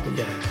first album,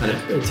 and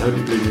it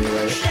totally blew me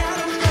away.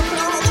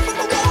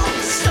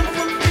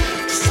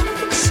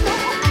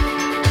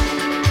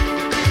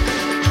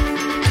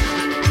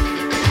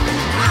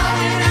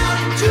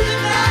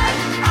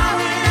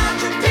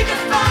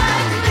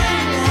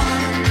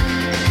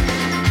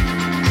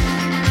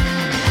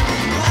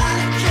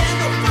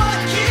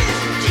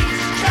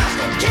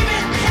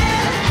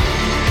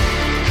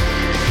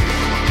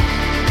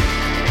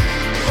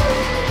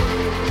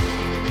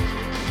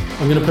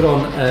 I'm going to put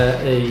on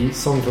a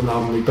song from the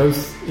album we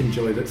both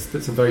enjoy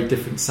that's a very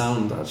different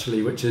sound,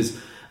 actually, which is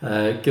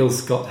Gil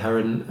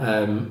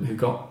Scott-Heron, who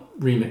got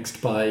remixed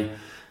by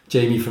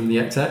Jamie from the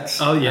XX.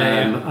 Oh,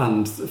 yeah.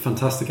 And a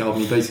fantastic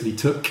album. He basically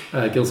took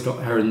Gil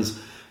Scott-Heron's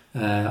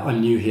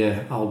I'm New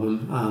Here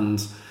album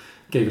and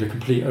gave it a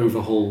complete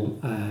overhaul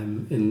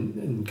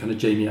in kind of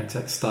Jamie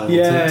XX style.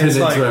 Yeah, turned it's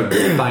into like a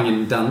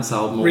banging dance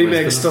album.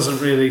 Remix doesn't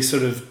really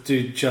sort of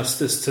do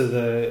justice to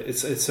the.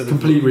 It's sort of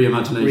complete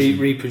reimagination,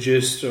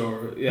 reproduced,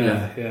 or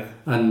yeah,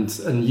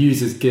 and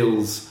uses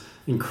Gil's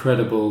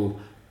incredible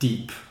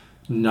deep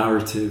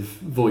narrative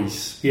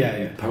voice,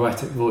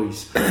 poetic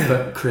voice,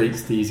 but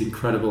creates these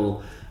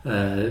incredible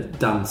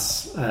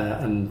dance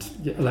and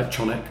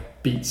electronic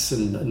beats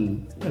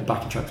and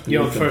backing tracks.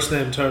 You're on first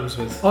name terms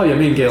with. Oh yeah,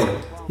 me and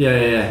Gil.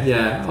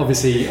 Yeah.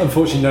 Obviously,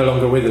 unfortunately, no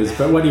longer with us.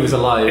 But when he was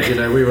alive,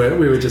 we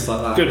were just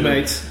like that. Good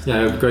mates.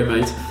 Yeah, great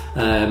mates.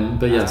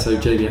 But yeah, so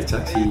Jamie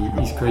XX,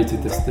 he's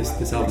created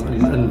this album,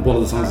 and one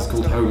of the songs is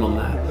called Home on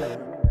there.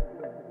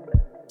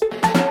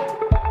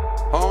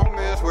 Home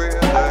is where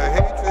the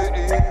hatred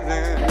is,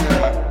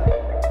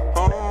 and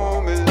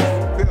home is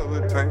filled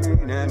with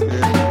pain, and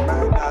it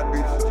might not be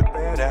such a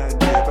bad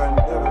idea,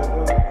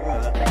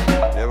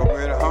 but never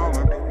went home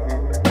again.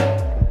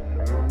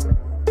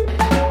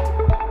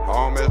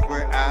 Home is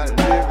where I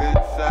live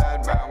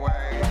inside my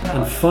way.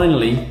 And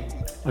finally,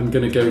 I'm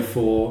going to go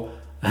for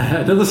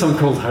another song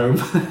called Home.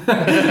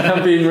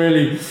 I'm being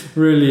really,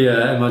 really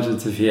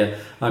imaginative here.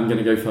 I'm going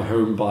to go for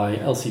Home by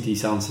LCD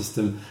Sound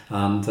System,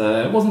 and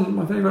it wasn't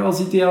my favourite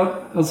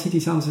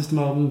LCD Sound System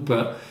album,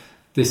 but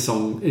this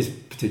song is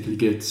particularly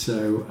good,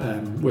 so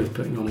worth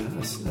putting on a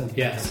place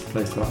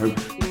for Home.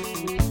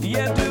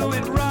 Yeah, do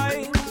it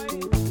right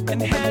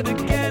and head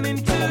again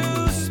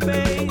into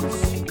space,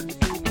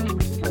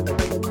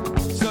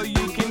 so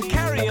you can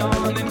carry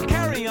on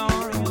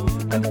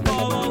and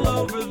fall all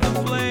over the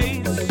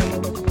place.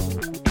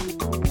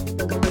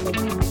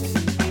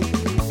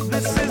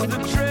 This is the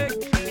trick,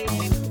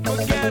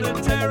 forget a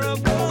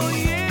terrible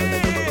year.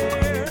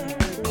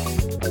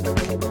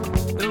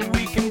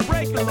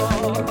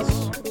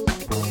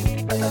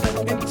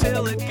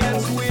 till it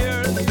gets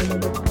weird.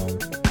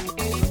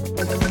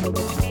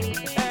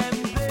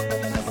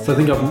 So I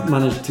think I've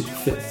managed to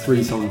fit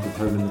 3 songs with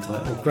Home in the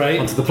title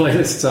onto the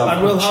playlist. So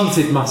I've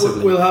cheated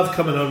massively. We'll have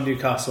Coming Home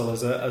Newcastle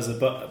as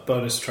a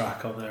bonus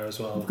track on there as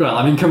well. Well,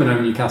 I mean, Coming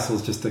Home Newcastle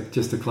is just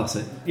a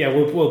classic. Yeah,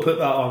 we'll put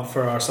that on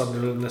for our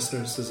Sunderland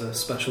listeners as a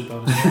special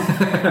bonus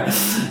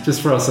track.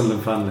 Just for our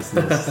Sunderland fan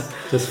listeners.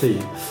 Just for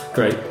you.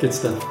 Great, good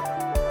stuff.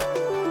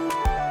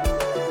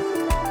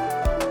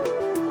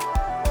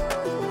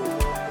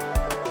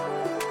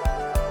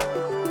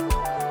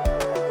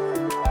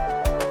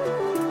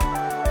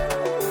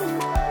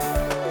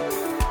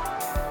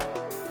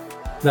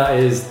 That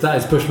is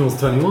Bushmills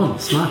 21,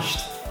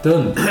 smashed,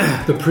 done.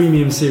 The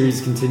premium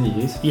series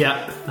continues.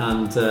 Yeah,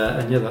 and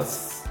yeah,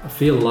 I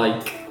feel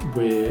like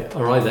we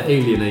are either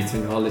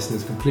alienating our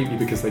listeners completely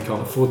because they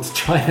can't afford to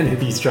try any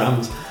of these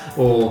drams,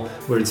 or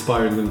we're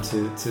inspiring them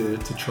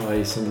to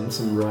try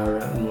some rarer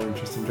and more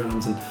interesting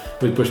drams. And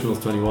with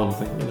Bushmills 21, I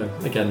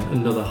think, again,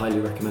 another highly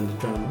recommended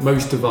dram.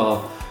 Most of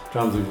our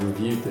drams we've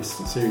reviewed this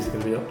series are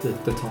going to be up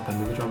the top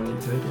end of the Dram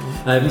League table.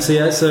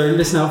 So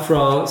listen out for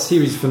our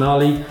series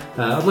finale.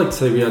 I'd like to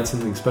say we had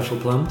something special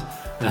planned.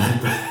 We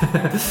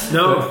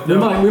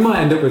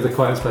might end up with a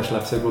quite special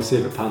episode. We'll see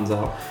if it pans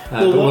out,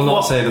 but we'll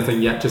not say anything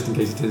yet, just in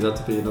case it turns out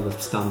to be another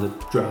standard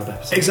drab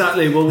episode.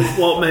 Exactly. Well,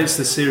 what makes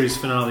the series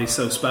finale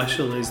so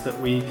special is that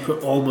we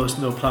put almost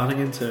no planning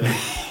into it.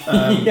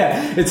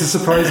 Yeah, it's a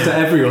surprise to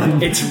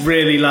everyone. It's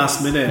really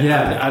last minute.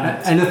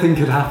 Yeah, and anything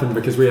could happen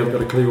because we haven't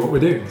got a clue what we're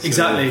doing. So,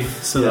 exactly.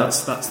 So yeah.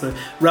 that's the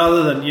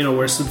rather than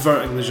we're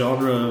subverting the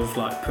genre of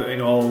like putting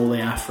all the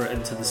effort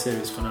into the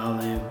series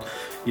finale and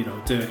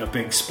doing a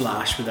big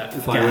splash with that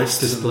fireworks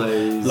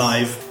displays,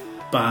 live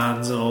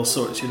bands and all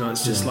sorts.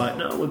 It's just like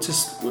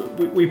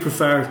we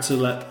prefer to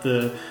let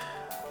the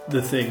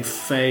thing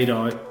fade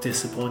out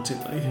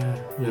disappointingly.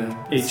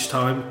 Yeah. Each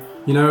time.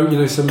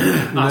 Some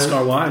ask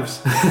our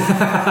wives.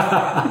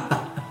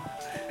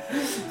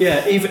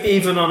 Yeah,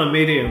 even on a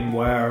medium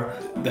where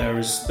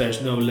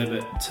there's no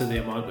limit to the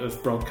amount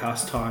of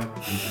broadcast time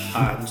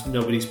and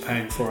nobody's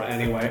paying for it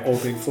anyway or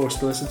being forced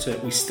to listen to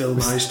it, we still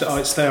manage to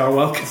outstay our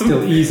welcome.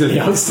 Still easily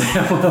outstay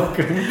our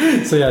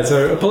welcome.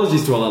 So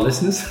apologies to all our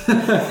listeners.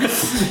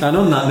 And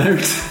on that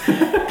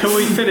note, can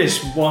we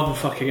finish one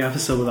fucking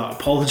episode without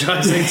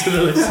apologising to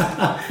the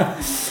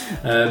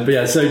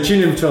listener? So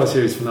tune in to our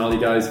series finale,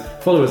 guys.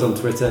 Follow us on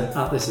Twitter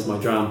at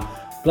thisismydram,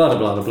 blah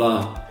blah blah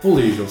blah, all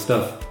the usual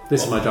stuff.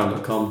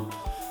 thisismydram.com.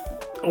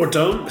 Or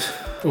don't.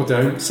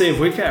 See if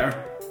we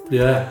care.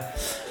 Yeah.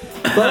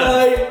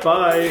 Bye.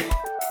 Bye.